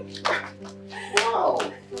 Wow.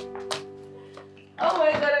 Oh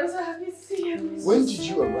my god, I'm so happy to see you. When did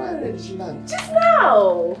you arrive? When did you land? Just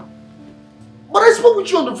now. But I spoke with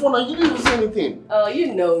you on the phone and you didn't even say anything. Oh,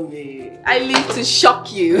 you know me. I live to shock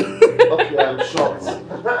you. Okay, I'm shocked.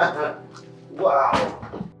 Wow.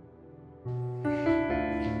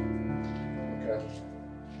 Okay.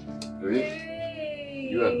 Ready?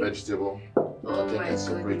 You are vegetable. Oh I think my I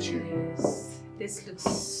separate you. goodness. This looks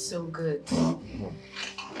so good.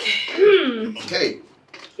 Okay.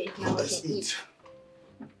 Okay, now we Let's can eat.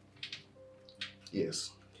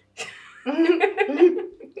 Yes.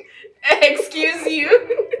 Excuse you.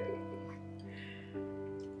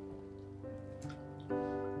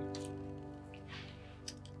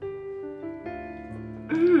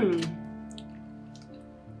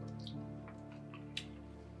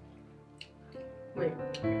 Wait.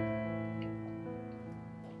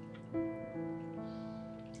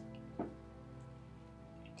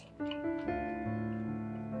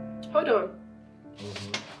 Hold on.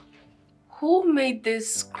 Who made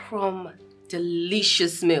this crumb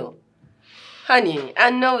delicious meal? Honey,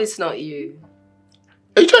 I know it's not you.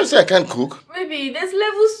 Are you trying to say I can't cook? Maybe there's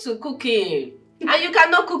levels to cooking. And you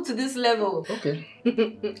cannot cook to this level. Okay.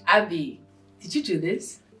 Abby, did you do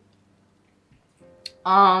this?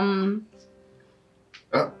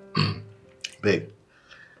 Babe,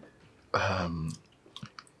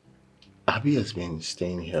 Abby has been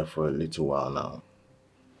staying here for a little while now.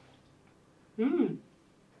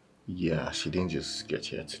 Yeah, she didn't just get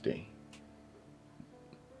here today.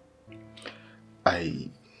 I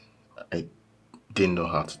didn't know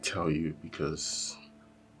how to tell you because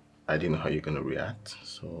I didn't know how you're gonna react,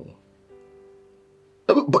 so...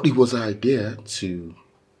 But it was an idea to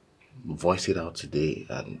voice it out today,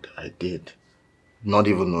 and I did. Not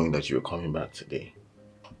even knowing that you were coming back today.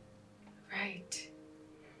 Right.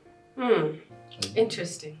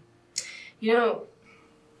 Interesting. You know,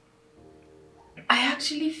 I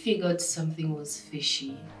actually figured something was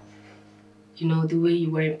fishy. You know, the way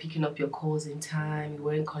you weren't picking up your calls in time, you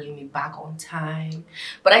weren't calling me back on time.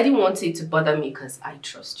 But I didn't want it to bother me because I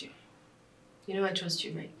trust you. You know I trust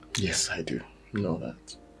you, right? Yes, I do. You know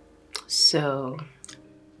that. So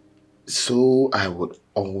I would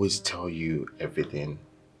always tell you everything.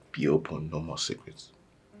 Be open, no more secrets.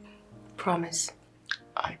 promise.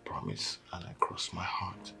 I promise, and I cross my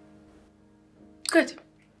heart. Good.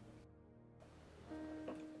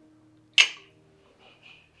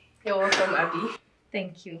 You're welcome, Abby.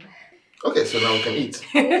 Thank you. Okay, so now we can eat.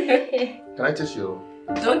 Can I taste your...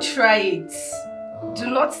 Don't try it.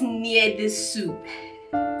 Do not near this soup.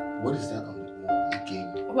 What is that on the wall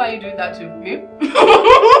again? Why are you doing that to me?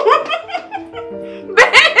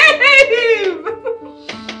 Babe!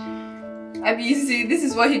 Abby, you see, this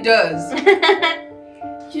is what he does.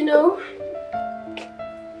 You know,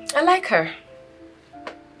 I like her.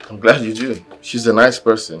 I'm glad you do. She's a nice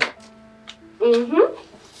person. Mm-hmm.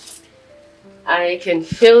 I can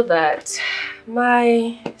feel that.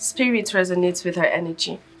 My spirit resonates with her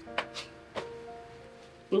energy.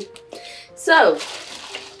 So,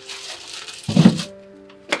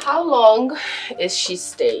 how long is she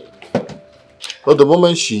staying? Well, the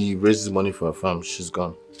moment she raises money for her farm, she's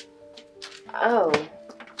gone. Oh.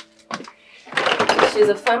 She's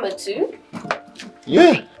a farmer too?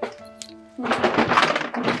 Yeah.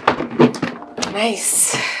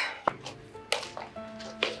 Nice.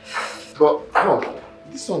 But come on,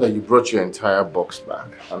 this one that you brought your entire box back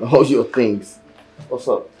and all your things. What's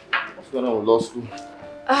up? What's going on with law school?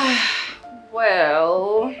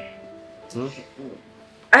 Well,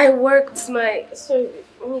 I worked my... Sorry,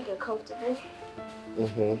 let me get comfortable.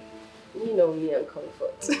 You know me and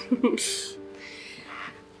comfort.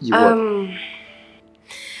 You what?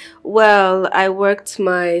 Well, I worked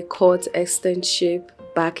my court externship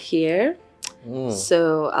back here.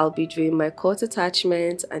 So I'll be doing my court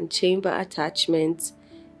attachment and chamber attachment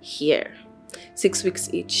here. 6 weeks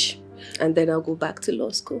each. And then I'll go back to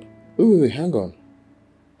law school. Wait, hang on.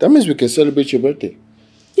 That means we can celebrate your birthday.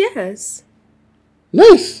 Yes.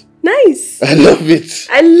 Nice. Nice. I love it.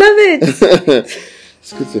 I love it.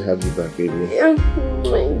 It's good to have you back, baby. Yeah,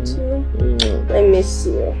 mine too. I miss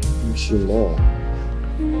you. Miss you more.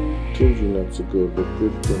 Told you not to go, but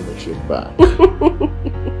good thing that you're back.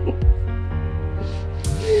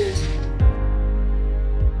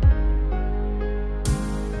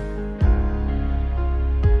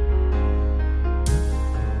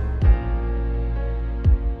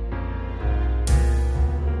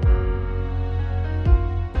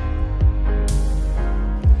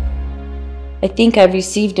 I think I've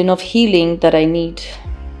received enough healing that I need.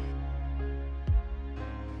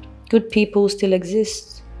 Good people still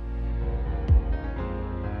exist.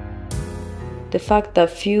 The fact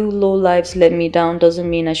that few low lives let me down doesn't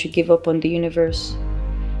mean I should give up on the universe.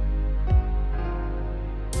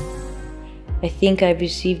 I think I've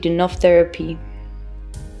received enough therapy.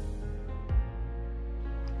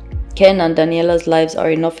 Ken and Daniela's lives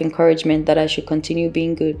are enough encouragement that I should continue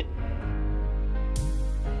being good.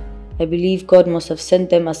 I believe God must have sent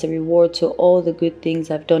them as a reward to all the good things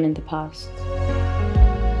I've done in the past.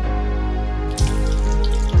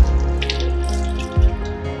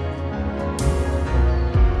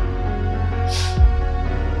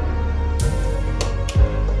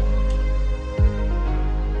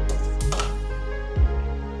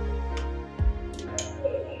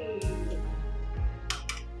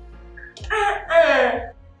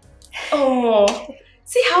 Oh,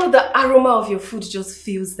 see how the aroma of your food just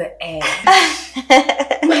fills the air.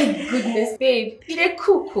 My goodness, babe, you're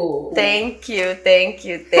cuckoo. Thank you, thank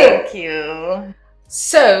you, thank you.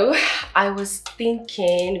 So, I was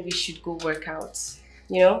thinking we should go work out.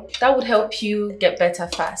 You know, that would help you get better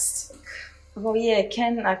fast. Oh yeah,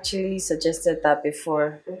 Ken actually suggested that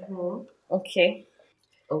before. Okay.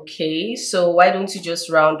 Okay, so why don't you just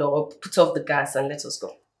round up, put off the gas and let us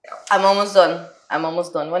go? I'm almost done. I'm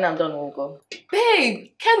almost done. When I'm done, we'll go. Babe,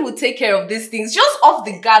 Ken will take care of these things. Just off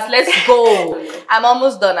the gas, let's go. I'm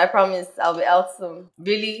almost done, I promise. I'll be out soon.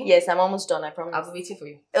 Really? Yes, I'm almost done, I promise. I'll be waiting for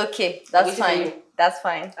you. Okay, that's Waiting for fine. you. That's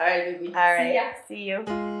fine. Alright, baby. Alright, see you.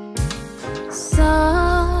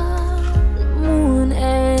 Sun, moon,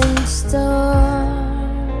 and stars.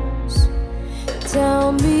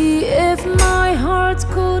 Tell me if my heart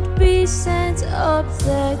could be sent up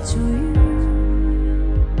there to you.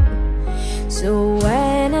 So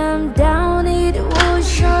when I'm down, it will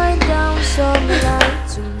shine down some light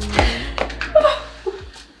to me.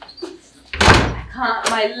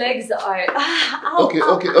 My legs are...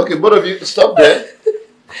 Okay, both of you, stop there.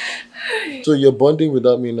 So you're bonding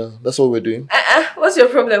without me now? That's what we're doing? What's your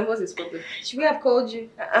problem? What's his problem? Should we have called you?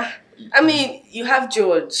 I mean, you have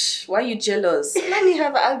George. Why are you jealous? Let me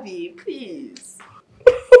have Abby, please.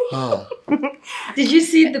 Did you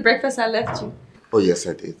see the breakfast I left you? Oh yes,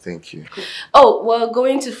 I did. Thank you. Oh, we're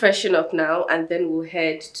going to freshen up now and then we'll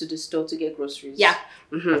head to the store to get groceries. Yeah.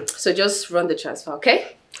 So just run the transfer,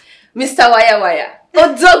 okay? Mr. Waya Waya.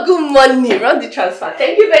 Odogu money. Run the transfer.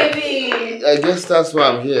 Thank you, baby. I guess that's why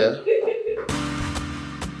I'm here.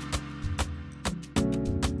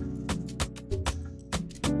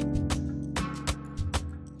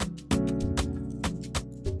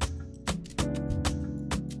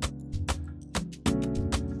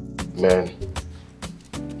 Man,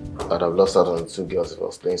 I'd have lost out on 2 girls if I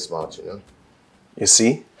was playing smart, you know? You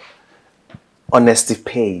see? Honesty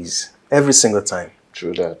pays every single time.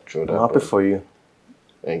 True that. I'm happy for you.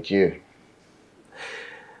 Thank you.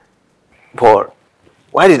 But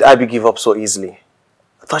why did Abby give up so easily?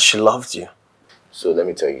 I thought she loved you. So let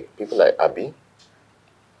me tell you, people like Abby,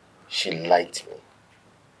 she liked me.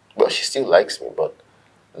 Well, she still likes me, but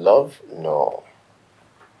love, no.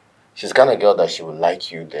 She's the kind of girl that she will like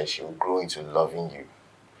you, then she will grow into loving you.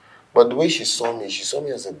 But the way she saw me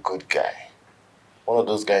as a good guy. One of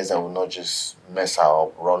those guys that will not just mess her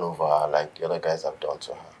up, run over her like the other guys have done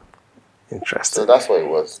to her. Interesting. So that's what it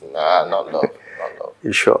was. Nah, not love. Not love.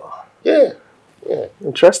 You sure? Yeah.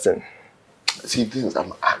 Interesting. See,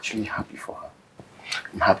 I'm actually happy for her.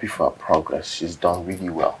 I'm happy for her progress. She's done really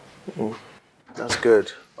well. That's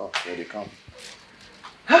good. Oh, here they come.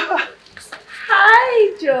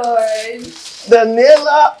 Hi, George.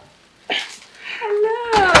 Daniela!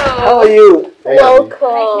 Hello. How are you? Hey,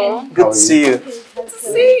 Welcome. Good to see you. Good to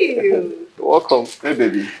see you. Welcome. Hey,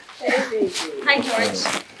 baby. Hey, baby. Hi, George.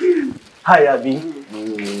 Hi, Abby.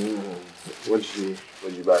 What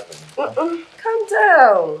did you buy for me? Calm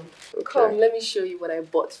down. Okay. Come, let me show you what I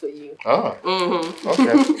bought for you. Ah,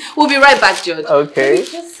 okay. We'll be right back, George. Okay. Baby,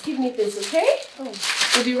 just give me this, okay?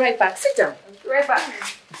 We'll be right back. Sit down. I'll be right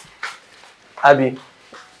back. Abby.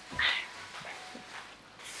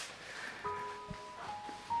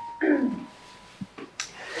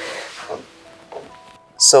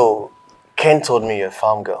 So, Ken told me you're a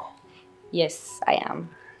farm girl. Yes, I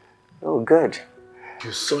am. Oh, good.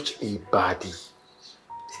 You're such a baddie.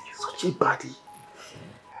 Such a baddie.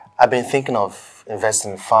 I've been thinking of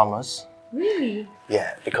investing in farmers. Really?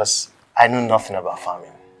 Yeah, because I know nothing about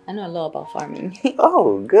farming. I know a lot about farming.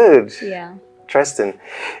 Oh, good. Yeah. Interesting.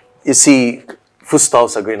 You see,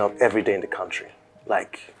 foodstuffs are going up every day in the country.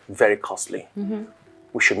 Like, very costly.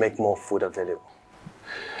 We should make more food available.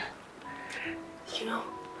 You know,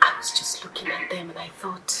 I was just looking at them and I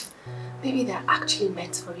thought, Maybe they're actually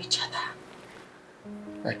meant for each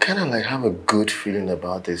other. I kind of like have a good feeling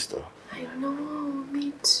about this though. I know,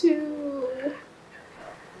 me too.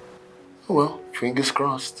 Oh well, fingers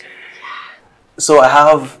crossed. So I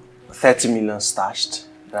have 30 million stashed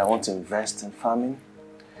that I want to invest in farming.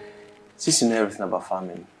 Since you know everything about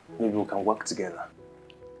farming, maybe we can work together.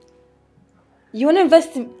 You want to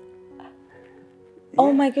invest in...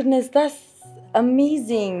 Oh my goodness, that's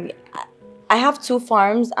amazing. I have 2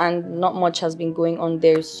 farms and not much has been going on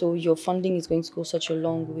there, so your funding is going to go such a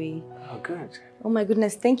long way. Oh, good. Oh my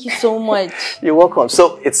goodness, thank you so much. You're welcome.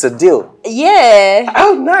 So it's a deal? Yeah.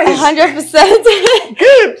 Oh, nice. 100%.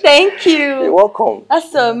 Good. Thank you. You're welcome.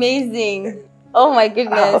 That's so amazing. Oh my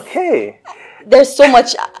goodness. Okay. There's so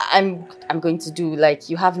much I'm going to do, like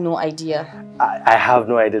you have no idea. I have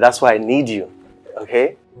no idea. That's why I need you.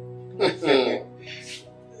 Okay?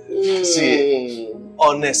 See,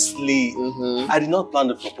 honestly, I did not plan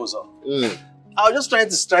the proposal. I was just trying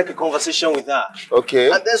to strike a conversation with her. Okay.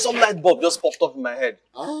 And then some light bulb just popped up in my head.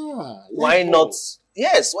 Ah, why not?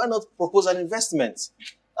 Yes, why not propose an investment?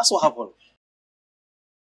 That's what happened.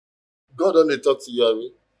 God only talk to you,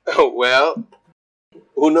 Abi. Oh, well,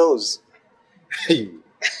 who knows?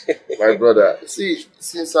 My brother, see,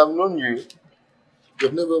 since I've known you,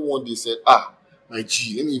 you've never one day said, my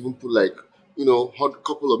G, let me even put like, a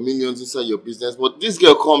couple of millions inside your business. But this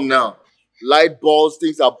girl come now. Light bulbs,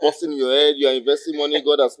 things are busting in your head, you're investing money,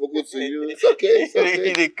 God has spoken to you. It's okay, it's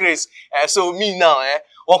okay. Chris, so me now,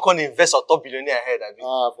 one can invest on top billionaire head.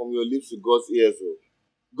 From your lips to God's ears. Oh.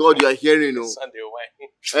 God, you are hearing, Sunday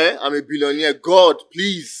wine. I'm a billionaire. God,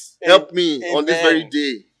 please help me on this very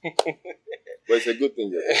day. But it's a good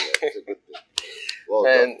thing, yeah. It's a good thing. Well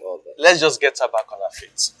done, well done. Let's just get her back on her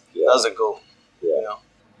feet. Yeah. That's the goal. Yeah.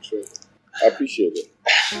 True. I appreciate it.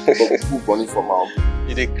 But put money for mom.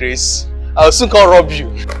 You did, Chris. I'll soon come rob you.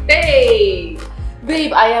 Hey!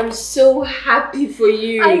 Babe, I am so happy for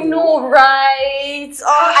you. I know, right?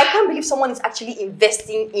 Oh, I can't believe someone is actually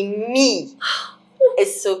investing in me.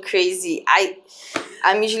 It's so crazy.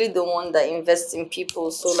 I'm usually the one that invests in people,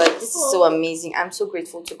 so like this is so amazing. I'm so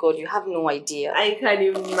grateful to God. You have no idea. I can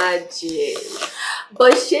imagine.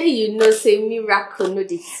 But sure, say miracle no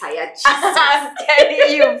desire Jesus. I'm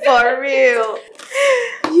telling you, for real.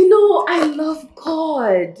 I love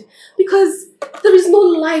God because there is no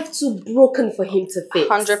life too broken for him to fix.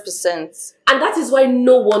 100%. And that is why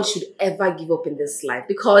no one should ever give up in this life,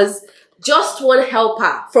 because just one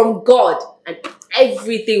helper from God and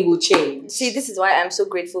everything will change. See, this is why I'm so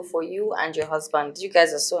grateful for you and your husband. You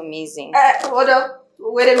guys are so amazing. Hold up.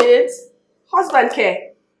 Wait a minute. Husband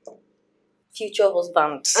care. Future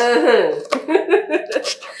husband.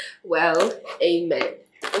 Well, amen.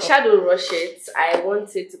 The shadow rush it. I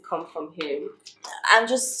want it to come from him. I'm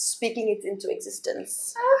just speaking it into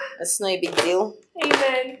existence. It's not a big deal.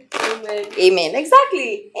 Amen. Amen. Amen.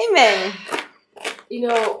 Exactly. Amen.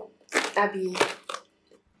 Abby,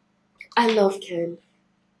 I love Ken.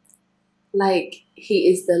 Like, he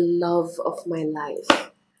is the love of my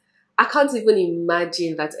life. I can't even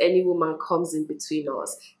imagine that any woman comes in between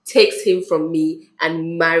us, takes him from me,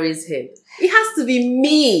 and marries him. It has to be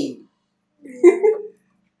me.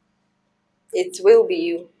 It will be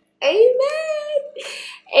you. Amen.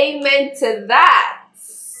 Amen to that.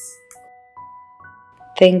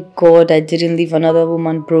 Thank God I didn't leave another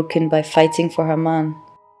woman broken by fighting for her man.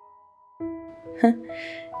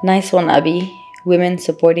 Nice one, Abby. Women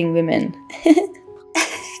supporting women.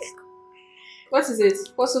 What is it?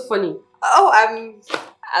 What's so funny? Oh,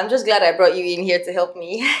 I'm just glad I brought you in here to help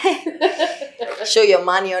me. Show your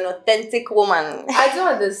man you're an authentic woman. I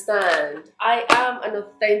don't understand. I am an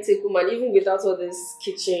authentic woman, even without all this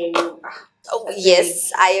kitchen. Oh,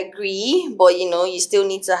 yes, I agree. But you still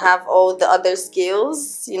need to have all the other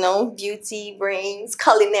skills, beauty, brains,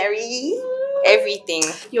 culinary, everything.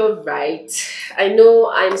 You're right. I know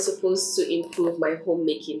I'm supposed to improve my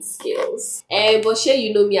homemaking skills. But sure,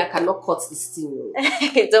 me, I cannot cut the steam.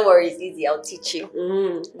 Don't worry, it's easy. I'll teach you.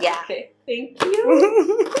 Yeah. Okay. Thank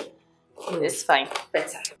you. It's fine.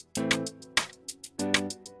 Better.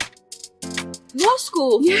 Law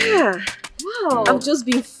school? Yeah. Wow. I've just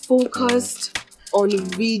been focused on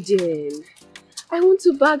reading. I want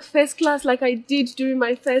to bag first class like I did during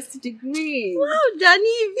my first degree. Wow,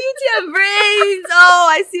 Danny, beauty and brains. Oh,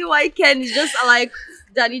 I see why Ken is just like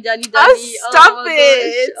Danny. Oh, stop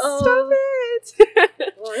it. Stop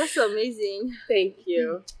it. Oh, that's amazing. Thank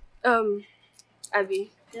you.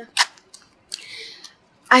 Abby. Yeah.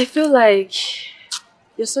 I feel like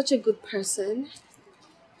you're such a good person.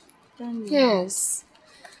 Danny. Yes.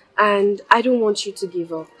 And I don't want you to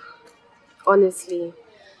give up. Honestly.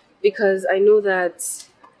 Because I know that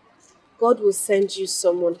God will send you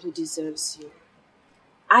someone who deserves you.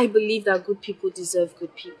 I believe that good people deserve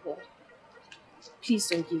good people. Please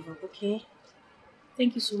don't give up, okay?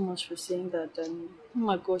 Thank you so much for saying that, Danny. Oh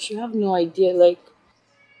my gosh, you have no idea. Like,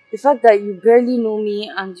 the fact that you barely know me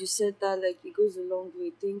and you said that, like, it goes a long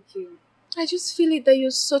way. Thank you. I just feel it that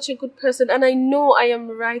you're such a good person, and I know I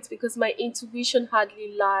am right because my intuition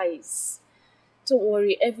hardly lies. Don't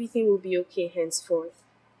worry, everything will be okay henceforth.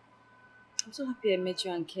 I'm so happy I met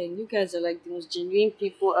you and Ken. You guys are like the most genuine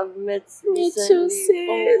people I've met Me recently. too,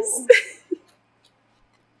 sis.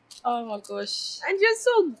 Oh my gosh. And you're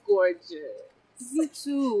so gorgeous. You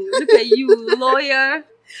too. Look at you, lawyer.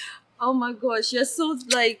 Oh my gosh, you're so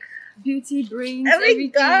like beauty brains,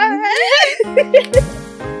 everything.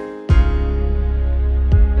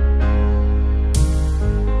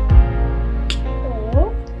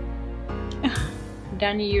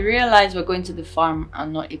 Danny, you realize we're going to the farm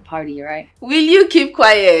and not a party, right? Will you keep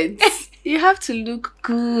quiet? You have to look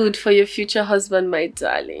good for your future husband, my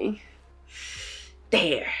darling.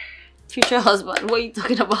 There. Future husband, what are you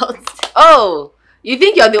talking about? Oh, you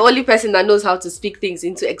think you're the only person that knows how to speak things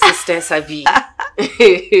into existence, Abby?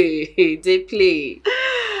 They play.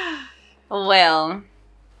 Well,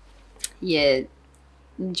 yeah,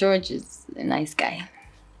 George is a nice guy.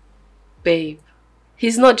 Babe,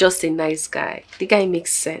 he's not just a nice guy. The guy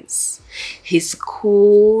makes sense. He's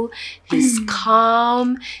cool, he's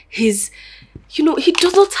calm, he's, he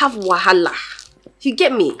does not have wahala. You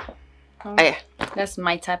get me? Oh, that's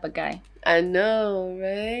my type of guy. I know,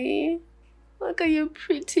 right? Look at your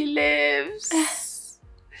pretty lips.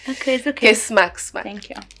 Okay, it's okay. Okay, smack.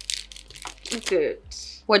 Thank you. Good.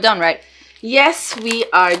 We're done, right? Yes, we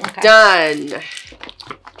are done.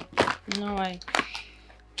 No, I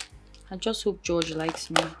just hope George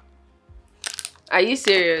likes me. Are you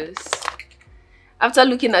serious? After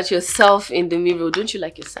looking at yourself in the mirror, don't you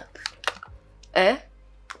like yourself?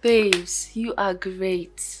 Babes, you are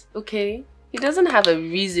great, okay? He doesn't have a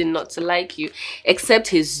reason not to like you, except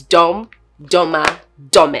his dumbest.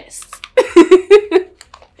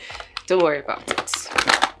 Don't worry about it.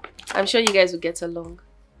 I'm sure you guys will get along.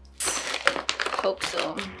 Hope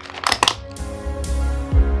so.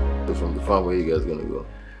 So from the farm, where you guys gonna go?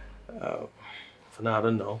 For now, I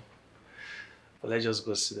don't know. But let's just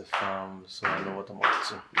go see the farm so I know what I'm up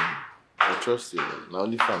to. I trust you. Now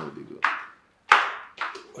only farm will they go.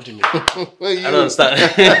 What do you mean? I don't understand.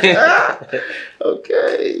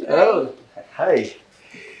 Okay. Oh, hi.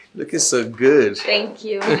 Looking so good. Thank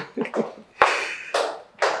you.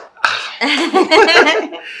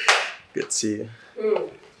 Good to see you.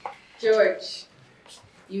 George,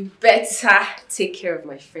 you better take care of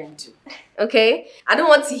my friend too. Okay? I don't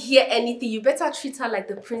want to hear anything. You better treat her like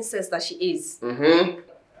the princess that she is.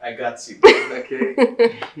 I got you. Okay.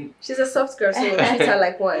 She's a soft girl, so treat her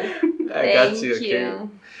like one. I got you. Okay.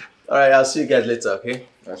 Alright, I'll see you guys later, okay?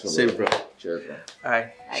 See you, bro. Cheers, bro.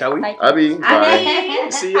 Alright, shall we? Abby, bye.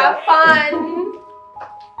 See ya. Have fun.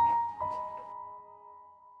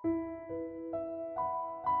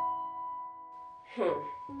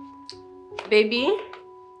 Baby,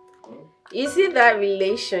 you see that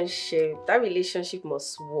relationship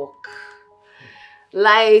must work.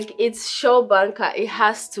 Like, it's show banker, it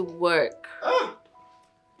has to work.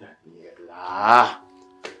 Daniela.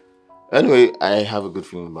 Anyway, I have a good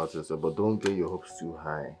feeling about it, but don't get your hopes too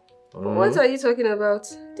high. What are you talking about?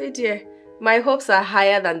 Dear, my hopes are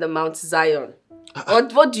higher than the Mount Zion.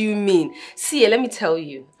 What do you mean? See, let me tell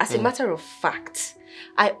you. As a matter of fact,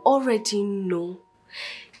 I already know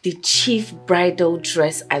the chief bridal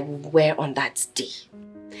dress I will wear on that day.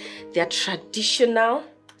 They are traditional.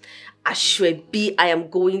 Ashwebi, I am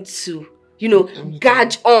going to,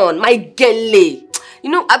 gauge on my gele.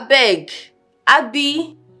 I beg.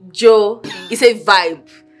 Abby, Joe, it's a vibe.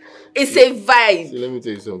 It's a vibe. See, let me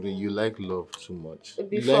tell you something. You like love too much.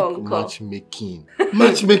 Before you like matchmaking.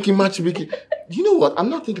 Matchmaking. You know what? I'm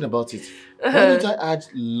not thinking about it. Why don't I add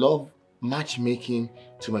love matchmaking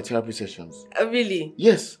to my therapy sessions? Really?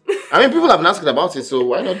 Yes. I mean, people have been asking about it, so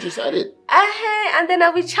why not decide it? And then I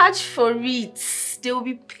will charge for it. They will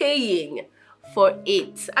be paying for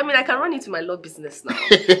it. I mean, I can run into my law business now.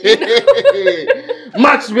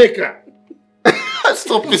 Matchmaker!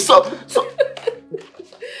 Stop it, stop.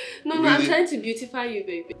 No, I'm trying to beautify you,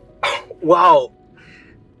 baby. Wow.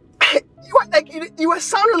 You were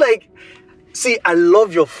sounding like... See, I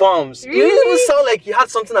love your farms. Really? You didn't even sound like you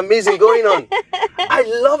had something amazing going on. I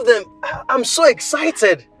love them. I'm so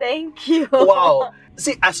excited. Thank you. Wow.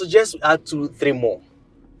 See, I suggest we add 2-3 more.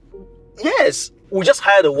 Yes. We'll just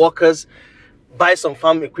hire the workers, buy some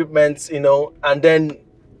farm equipment, and then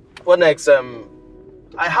what next?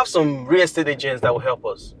 I have some real estate agents that will help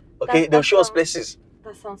us. Okay, they'll show us places.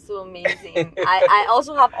 That sounds so amazing. I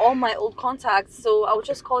also have all my old contacts, so I'll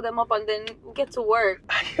just call them up and then we'll get to work.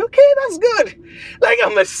 Okay, that's good. Like,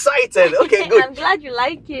 I'm excited. Okay, good. I'm glad you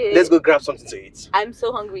like it. Let's go grab something to eat. I'm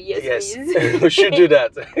so hungry. Yes, please. We should do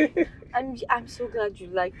that. I'm so glad you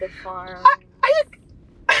like the farm.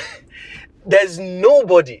 There's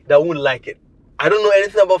nobody that won't like it. I don't know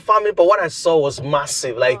anything about farming, but what I saw was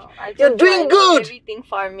massive. Like, you're doing good. Everything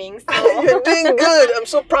farming. So. You're doing good. I'm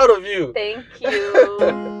so proud of you. Thank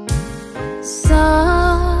you.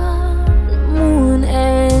 Sun, moon,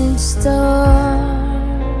 and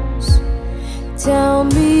stars, tell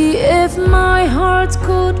me if my heart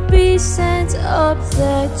could be sent up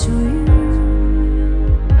there to you.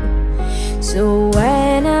 So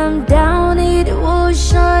when I'm down, it will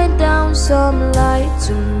shine down some light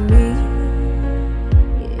to me.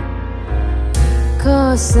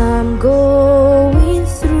 'Cause I'm going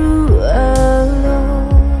through a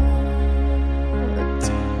lot.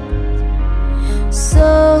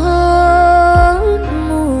 Sun,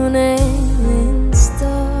 moon, and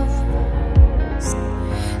stars,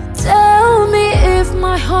 tell me if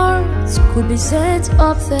my heart could be sent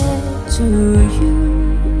up there to you.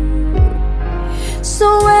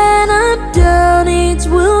 So when I'm down, it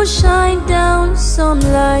will shine down some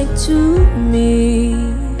light to me.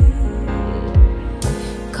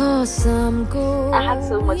 'Cause I'm going. I had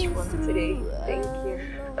so much fun today. Thank you.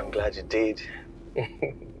 I'm glad you did.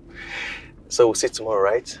 So we'll see you tomorrow,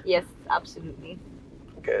 right? Yes, absolutely.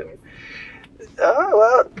 Good.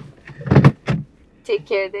 Well. Take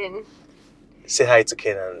care then. Say hi to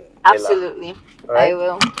Ken and Absolutely. Right? I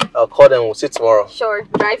will. I'll call them. We'll see you tomorrow. Sure.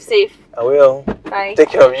 Drive safe. I will. Bye. Take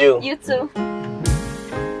care of you. You too.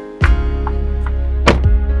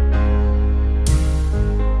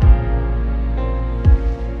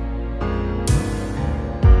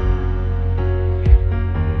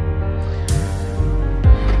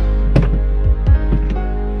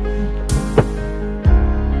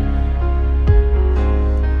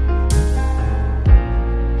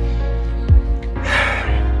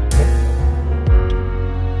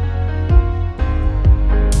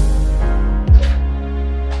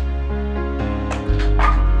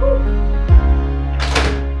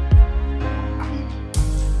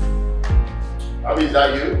 Is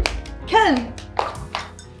that you? Ken.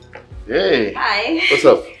 Hey. Hi. What's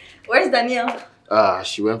up? Where's Danielle?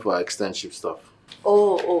 She went for extensive stuff.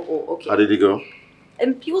 Oh, okay. How did it go?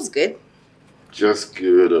 He was good. Just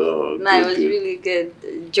good. No, it was really good.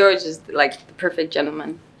 George is like the perfect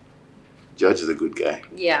gentleman. George is a good guy.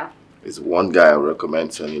 Yeah. It's one guy I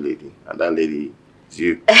recommend to any lady, and that lady is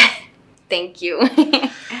you. Thank you.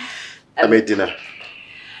 I made dinner.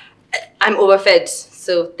 I'm overfed,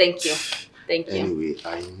 so thank you. Thank you. Anyway,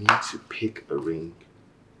 I need to pick a ring.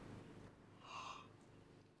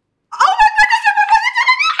 Oh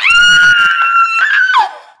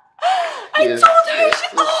my goodness! I told her.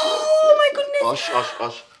 Oh my goodness!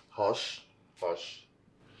 Hush.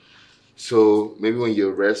 So maybe when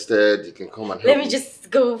you're rested, you can come and help Let me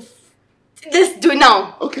just go. Let's do it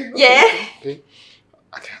now. Okay. Yeah. Okay.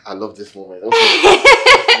 I love this moment. Okay.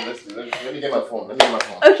 Let me get my phone.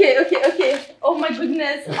 Okay. Oh my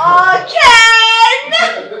goodness. Oh, Ken!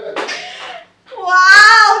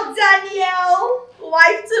 Wow, Danielle.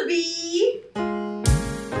 Wife to be.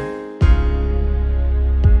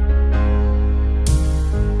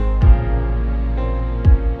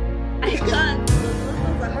 I can't.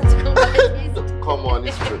 Come on,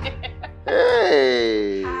 it's true.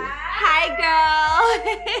 Hey. Hi, girl.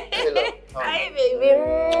 Hello. Hi, baby.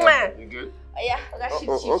 You good? Oh, yeah.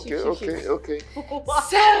 Okay.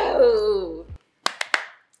 So,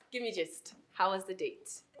 give me gist. How was the date?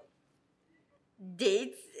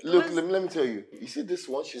 Date? Look, let me tell you. You see this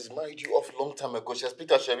one? She's married you off a long time ago. She has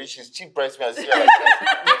picked her Chevy. She's cheap price me. I see her like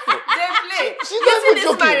Definitely. She's not even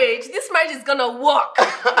joking. This marriage is gonna work.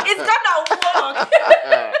 It's gonna work.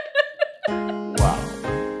 Wow.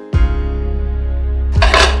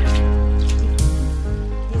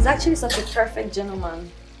 He's actually such a perfect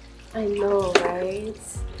gentleman. I know, right?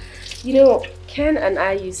 You know, Ken and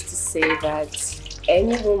I used to say that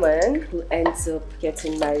any woman who ends up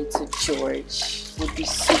getting married to George would be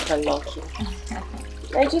super lucky.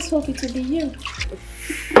 I just hope it will be you.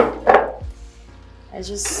 I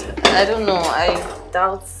don't know. I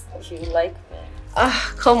doubt he would like me.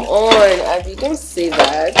 Ah, come on, Abby, don't say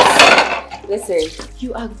that. Listen,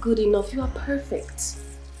 you are good enough. You are perfect.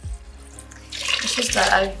 It's just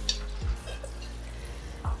that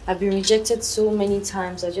I've been rejected so many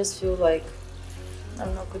times. I just feel like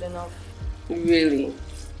I'm not good enough. Really?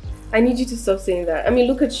 I need you to stop saying that. I mean,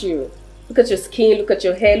 look at you. Look at your skin, look at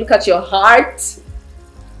your hair, look at your heart.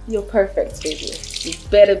 You're perfect, baby. You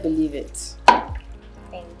better believe it.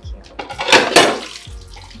 Thank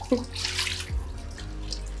you.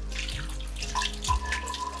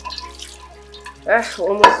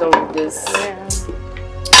 Almost done with this. Yeah.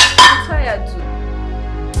 I'm tired too.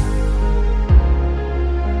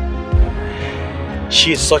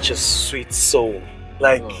 She is such a sweet soul.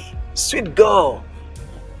 Like, sweet girl.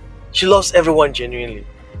 She loves everyone genuinely.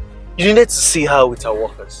 You needed to see her with her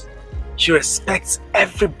workers. She respects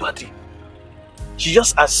everybody. She's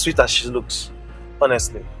just as sweet as she looks,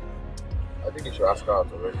 honestly. I think you should ask her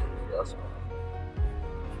out already. Ask her.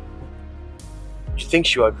 You think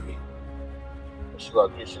she'll agree? She'll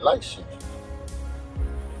agree. She likes you.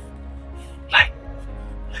 Like,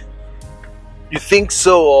 you think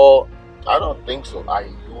so, or? I don't think so. I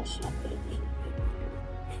know so.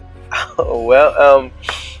 Oh, well,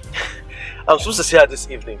 I'm supposed to see her this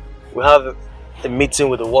evening. We have a meeting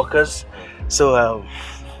with the workers, so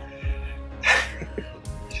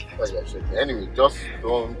Anyway, just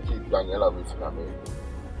don't keep Daniela waiting. I mean,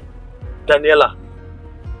 Daniela.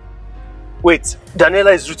 Wait,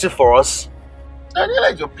 Daniela is rooting for us?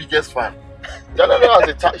 Daniela is your biggest fan. Daniela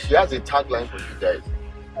has a tagline for you guys.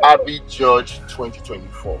 Abby Judge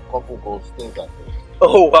 2024. Couple goals, things like this.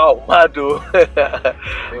 Oh wow, Mado.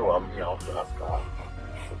 Meanwhile, I'm here to ask her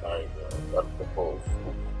to marry that propose.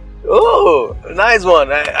 Oh, nice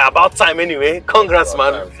one. About time anyway. Congrats,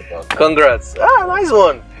 man. Congrats. Ah, nice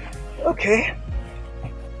one. Okay.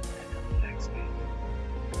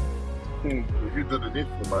 Will you do the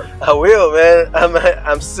needful, man? I will, man.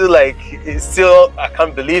 I'm still like, I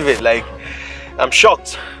can't believe it. Like, I'm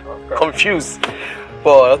shocked, confused.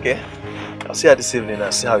 But okay, I'll see her this evening.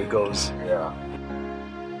 I'll see how it goes. Yeah.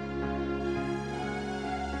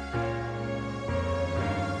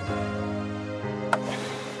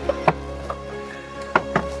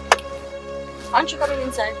 Aren't you coming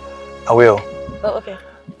inside? I will. Oh, okay.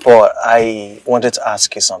 But I wanted to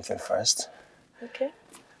ask you something first. Okay.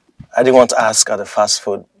 I didn't want to ask at the fast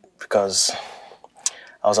food because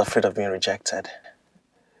I was afraid of being rejected.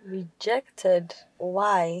 Rejected?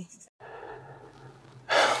 Why?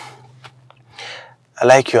 I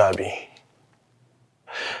like you, Abby.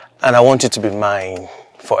 And I want you to be mine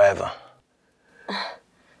forever.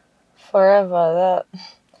 Forever?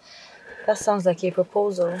 That sounds like a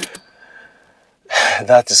proposal.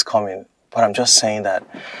 That is coming. But I'm just saying that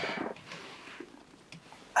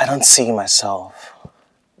I don't see myself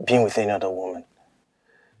being with any other woman.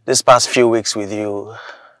 This past few weeks with you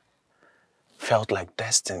felt like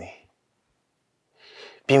destiny.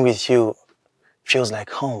 Being with you feels like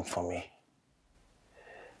home for me.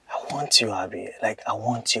 I want you, Abby. Like, I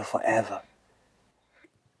want you forever.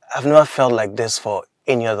 I've never felt like this for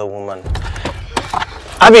any other woman.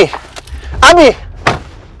 Abby! Abby!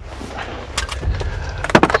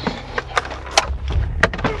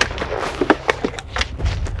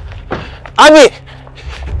 Abby!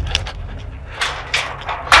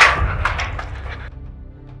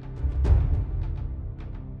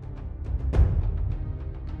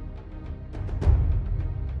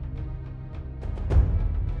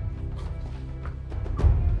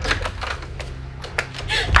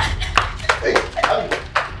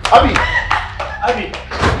 Abby! Abby!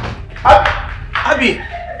 Abby!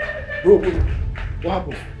 Bro, what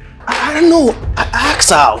happened? I don't know. I asked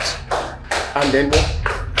her out. And then what?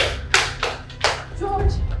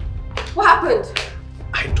 George, what happened?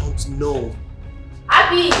 I don't know.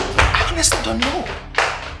 Abby! I honestly don't know.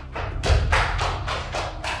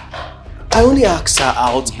 I only asked her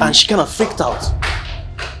out and she kind of freaked out.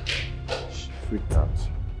 She freaked out.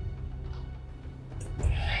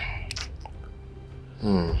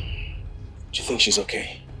 Do you think she's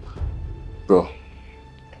okay? Bro,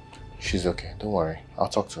 she's okay. Don't worry. I'll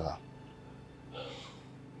talk to her.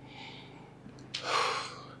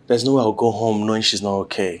 There's no way I'll go home knowing she's not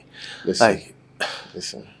okay.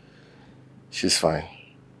 Listen. She's fine.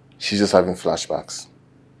 She's just having flashbacks.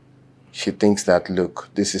 She thinks that, look,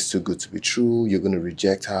 this is too good to be true. You're going to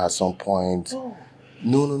reject her at some point. Oh.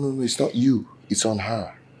 No. It's not you. It's on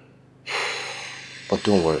her. But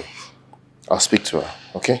don't worry. I'll speak to her,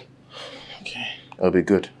 okay? Okay. It'll be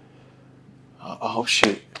good. I hope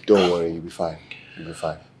she... Don't worry, you'll be fine. You'll be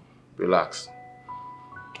fine. Relax.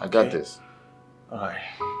 I got this. Alright.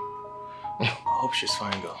 I hope she's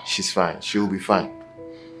fine though. She's fine. She'll be fine.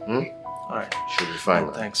 Alright. She'll be fine.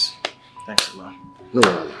 Oh, thanks. Thanks a lot. No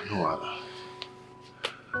Allah.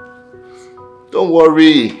 Don't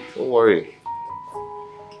worry. Don't worry.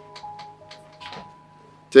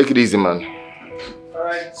 Take it easy, man.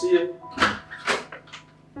 Alright, see you.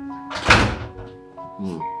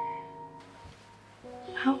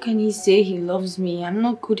 How can he say he loves me? I'm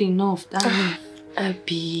not good enough, darling.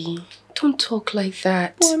 Abby, don't talk like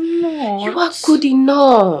that. But no. You are good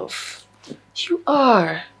enough. You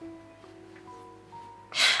are.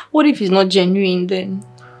 What if he's not genuine then?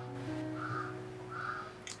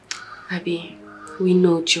 Abby, we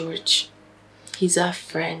know George. He's our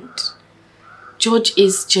friend. George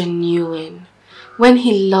is genuine. When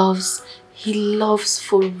he loves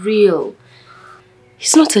for real.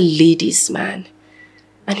 He's not a ladies' man.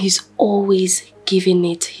 And he's always giving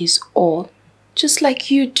it his all. Just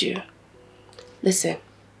like you do. Listen,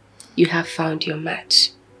 you have found your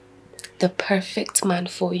match. The perfect man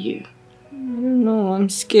for you. I don't know, I'm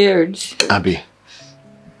scared. Abby,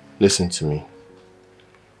 listen to me.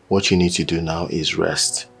 What you need to do now is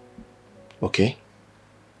rest. Okay?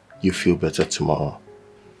 You feel better tomorrow.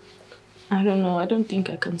 I don't know, I don't think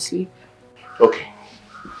I can sleep. Okay.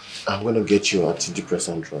 I'm gonna get you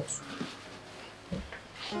antidepressant drugs.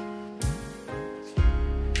 I'm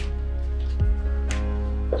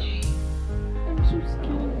so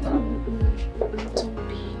scared. Don't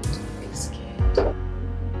be scared.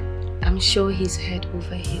 I'm sure he's head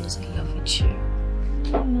over heels in love with you.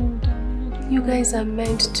 No, darling. You guys are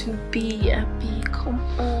meant to be, Abby. Come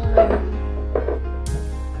on.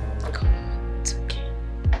 Come on, it's okay.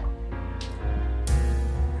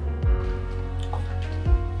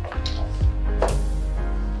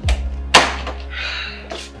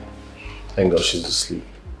 Thank God she's asleep.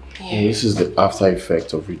 Yeah. And this is the after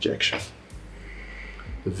effect of rejection.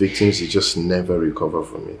 The victims, they just never recover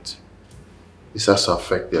from it. This has to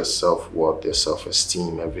affect their self-worth, their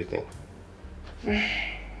self-esteem, everything.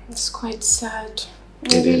 It's quite sad.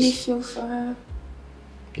 It I really is. feel for her.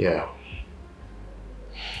 Yeah.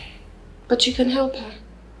 But you can help her,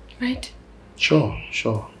 right? Sure.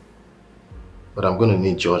 But I'm gonna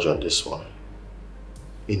need George on this one.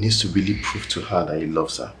 He needs to really prove to her that he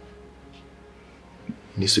loves her.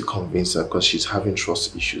 He needs to convince her because she's having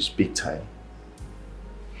trust issues big time.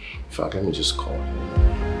 In fact, let me just call him.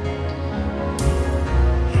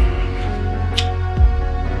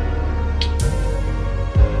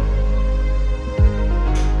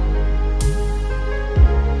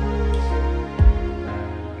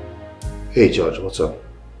 Hey George, what's up?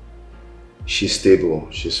 She's stable,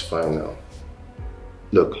 she's fine now.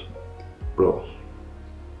 Look, bro,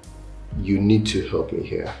 you need to help me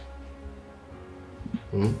here.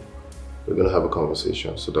 We're gonna have a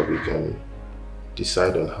conversation so that we can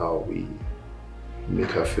decide on how we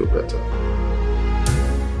make her feel better.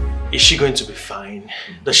 Is she going to be fine?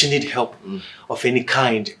 Does she need help of any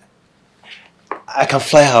kind? I can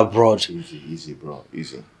fly her abroad. Easy, bro,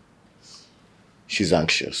 easy. She's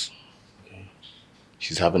anxious.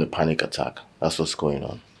 She's having a panic attack. That's what's going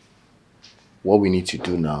on. What we need to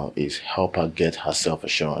do now is help her get her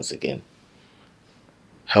self-assurance again.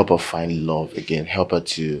 Help her find love again. Help her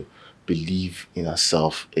to believe in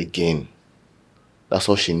herself again. That's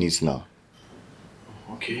all she needs now.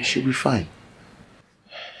 Okay. She'll be fine.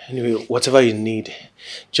 Anyway, whatever you need,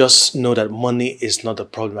 just know that money is not the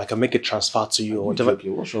problem. I can make a transfer to you or whatever.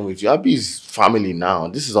 What's wrong with you? Abby's family now.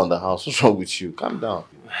 This is on the house. What's wrong with you? Calm down.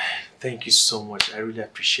 Thank you so much. I really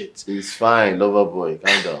appreciate it. It's fine, lover boy.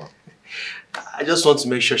 Calm down. I just want to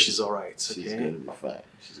make sure she's alright. Okay? She's gonna be fine.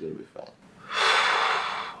 She's gonna be fine.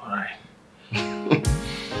 Alright.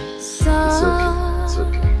 It's okay. It's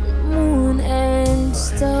okay. Moon and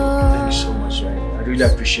stars. Thank you so much. I really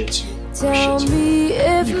appreciate you. Tell me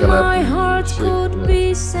if You can my have heart it. could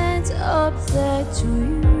be sent up there to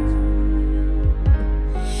you.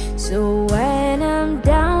 So when I'm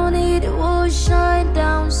down, it will shine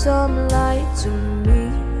down some light to me.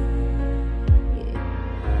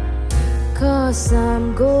 'Cause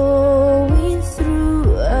I'm going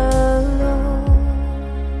through a lot.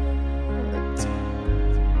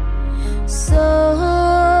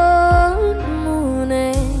 Sun, moon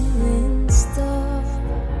and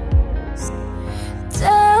stars.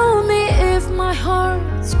 Tell me if my heart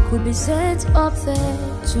could be sent up there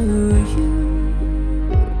to you.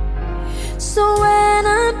 So when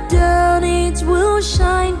I'm down, it will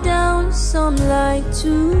shine down some light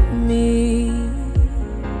to me.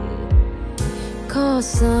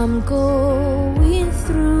 'Cause I'm going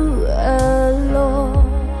through a lot.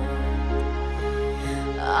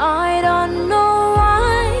 I don't know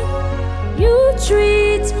why you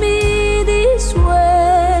treat me this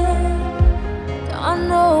way. Don't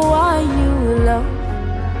know why you love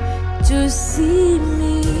to see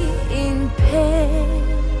me in pain.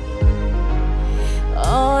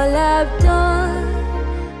 All I've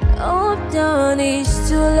done is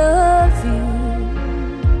to love you,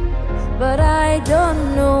 but I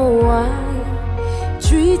don't know why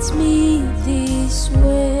treat me this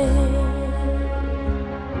way.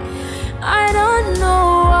 I don't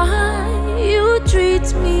know why you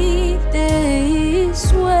treat me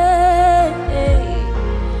this way.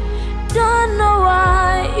 Don't know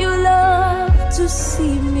why you love to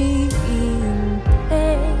see me in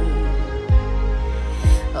pain.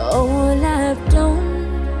 All I've done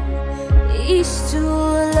is to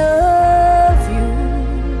love you,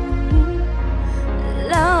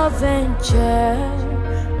 love and cherish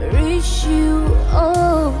you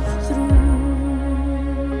all through.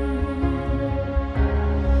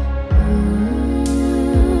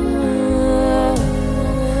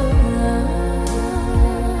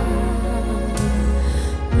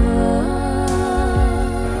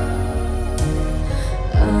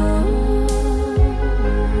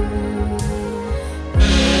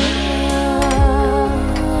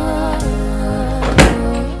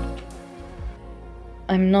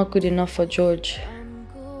 I'm not good enough for George. I'm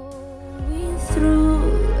going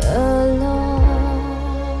through a lot.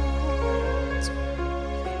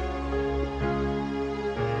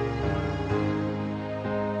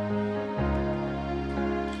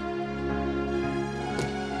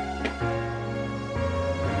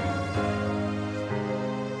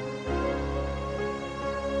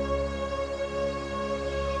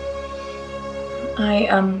 I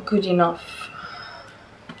am good enough.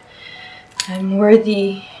 I'm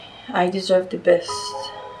worthy. I deserve the best.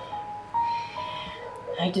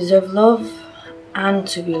 I deserve love and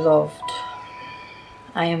to be loved.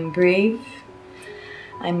 I am brave.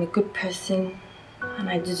 I'm a good person and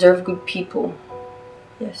I deserve good people.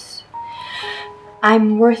 Yes.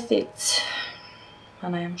 I'm worth it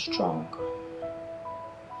and I am strong.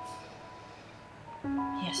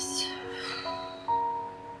 Yes.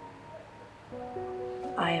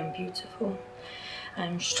 I am beautiful.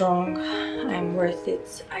 I'm strong, I'm worth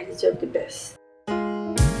it, I deserve the best.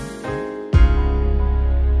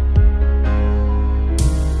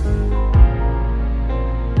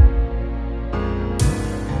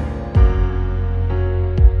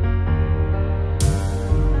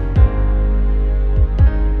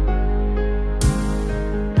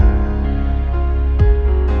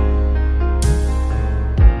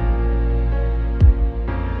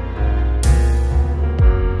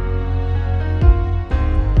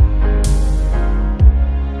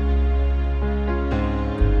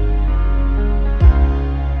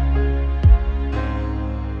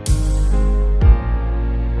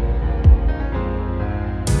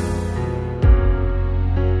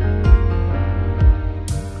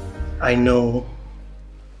 I know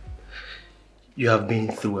you have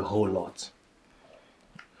been through a whole lot,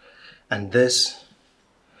 and this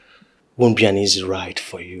won't be an easy ride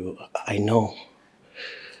for you, I know,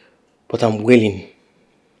 but I'm willing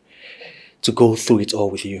to go through it all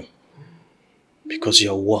with you because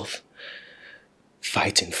you're worth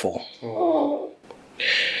fighting for. Oh.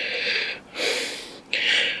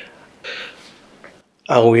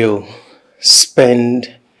 I will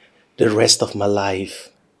spend the rest of my life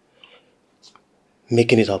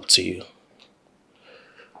making it up to you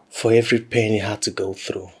for every pain you had to go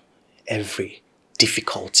through, every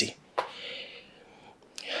difficulty,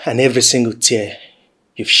 and every single tear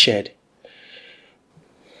you've shed.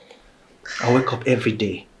 I wake up every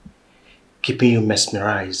day keeping you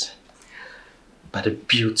mesmerized by the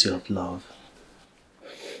beauty of love,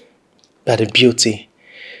 by the beauty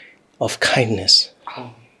of kindness.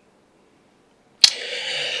 Oh.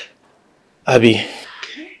 Abby.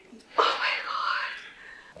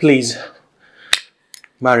 Please,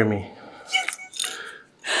 marry me.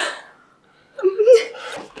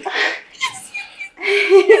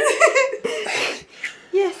 Yes.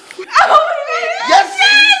 Yes. Oh, Yes!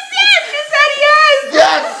 Yes! You said yes!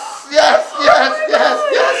 Yes! Yes! Yes! Yes!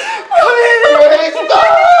 Yes! Wait, stop!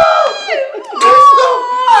 Wait, stop!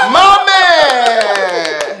 Mommy!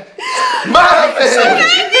 Mommy!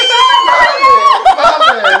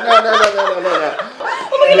 Mommy! No. No.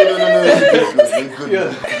 You're good. You're good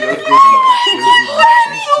now.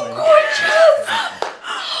 You're so gorgeous!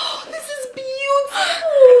 Oh, this is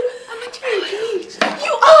beautiful! I'm actually engaged.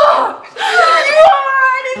 You are! You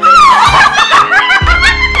are!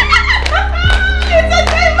 It's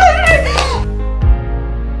okay,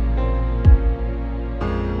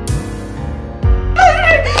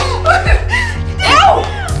 Ew!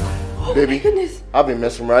 Baby, I've been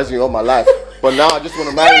mesmerizing you all my life, but now I just want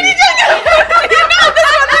to marry you.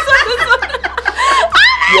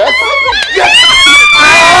 Yes? Yes!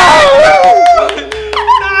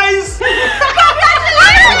 Nice!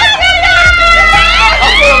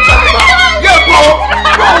 Yeah, bro!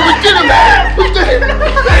 Bro, we did it, man! We did it!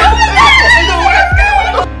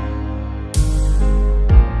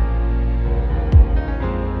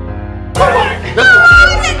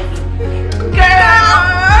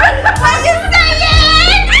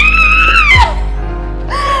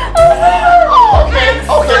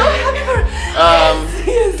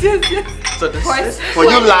 yes. So this is it. For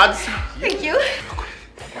you lads. Thank you.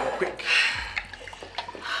 Quick.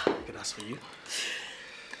 Okay, that's for you.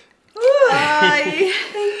 Hi.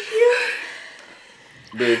 Thank you.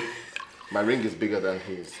 Babe, my ring is bigger than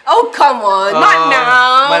his. Oh, come on. Not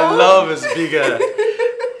now. My love is bigger.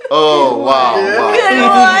 Oh, wow. Wow. Good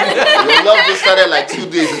one. Your love just started like 2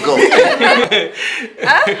 days ago.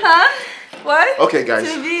 What? Okay, guys.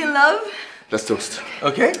 To be in love. Let's toast.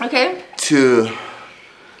 Okay. Okay. To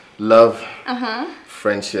love,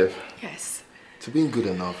 friendship, Yes. to being good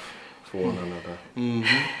enough for one another.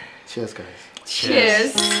 Cheers, guys.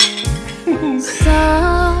 Cheers.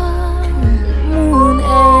 Sun, moon,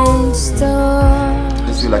 and stars.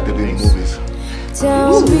 This is like they do in movies.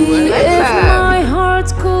 Tell me if my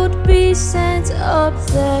heart could be sent up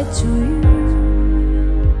there to you.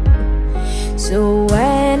 So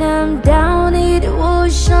when I'm down, it will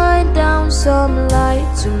shine down some light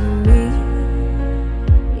to me.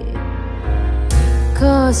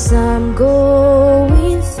 'Cause I'm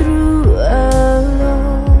going through a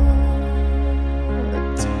lot.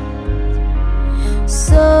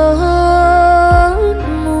 Sun,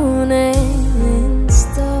 moon, and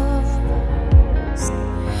stars.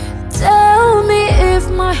 Tell me if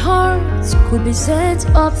my heart could be sent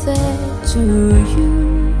up there to you.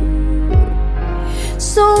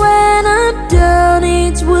 So when I'm down,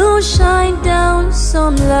 it will shine down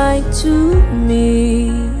some light to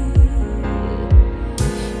me.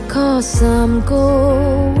 'Cause I'm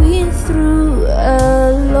going through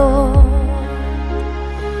a lot.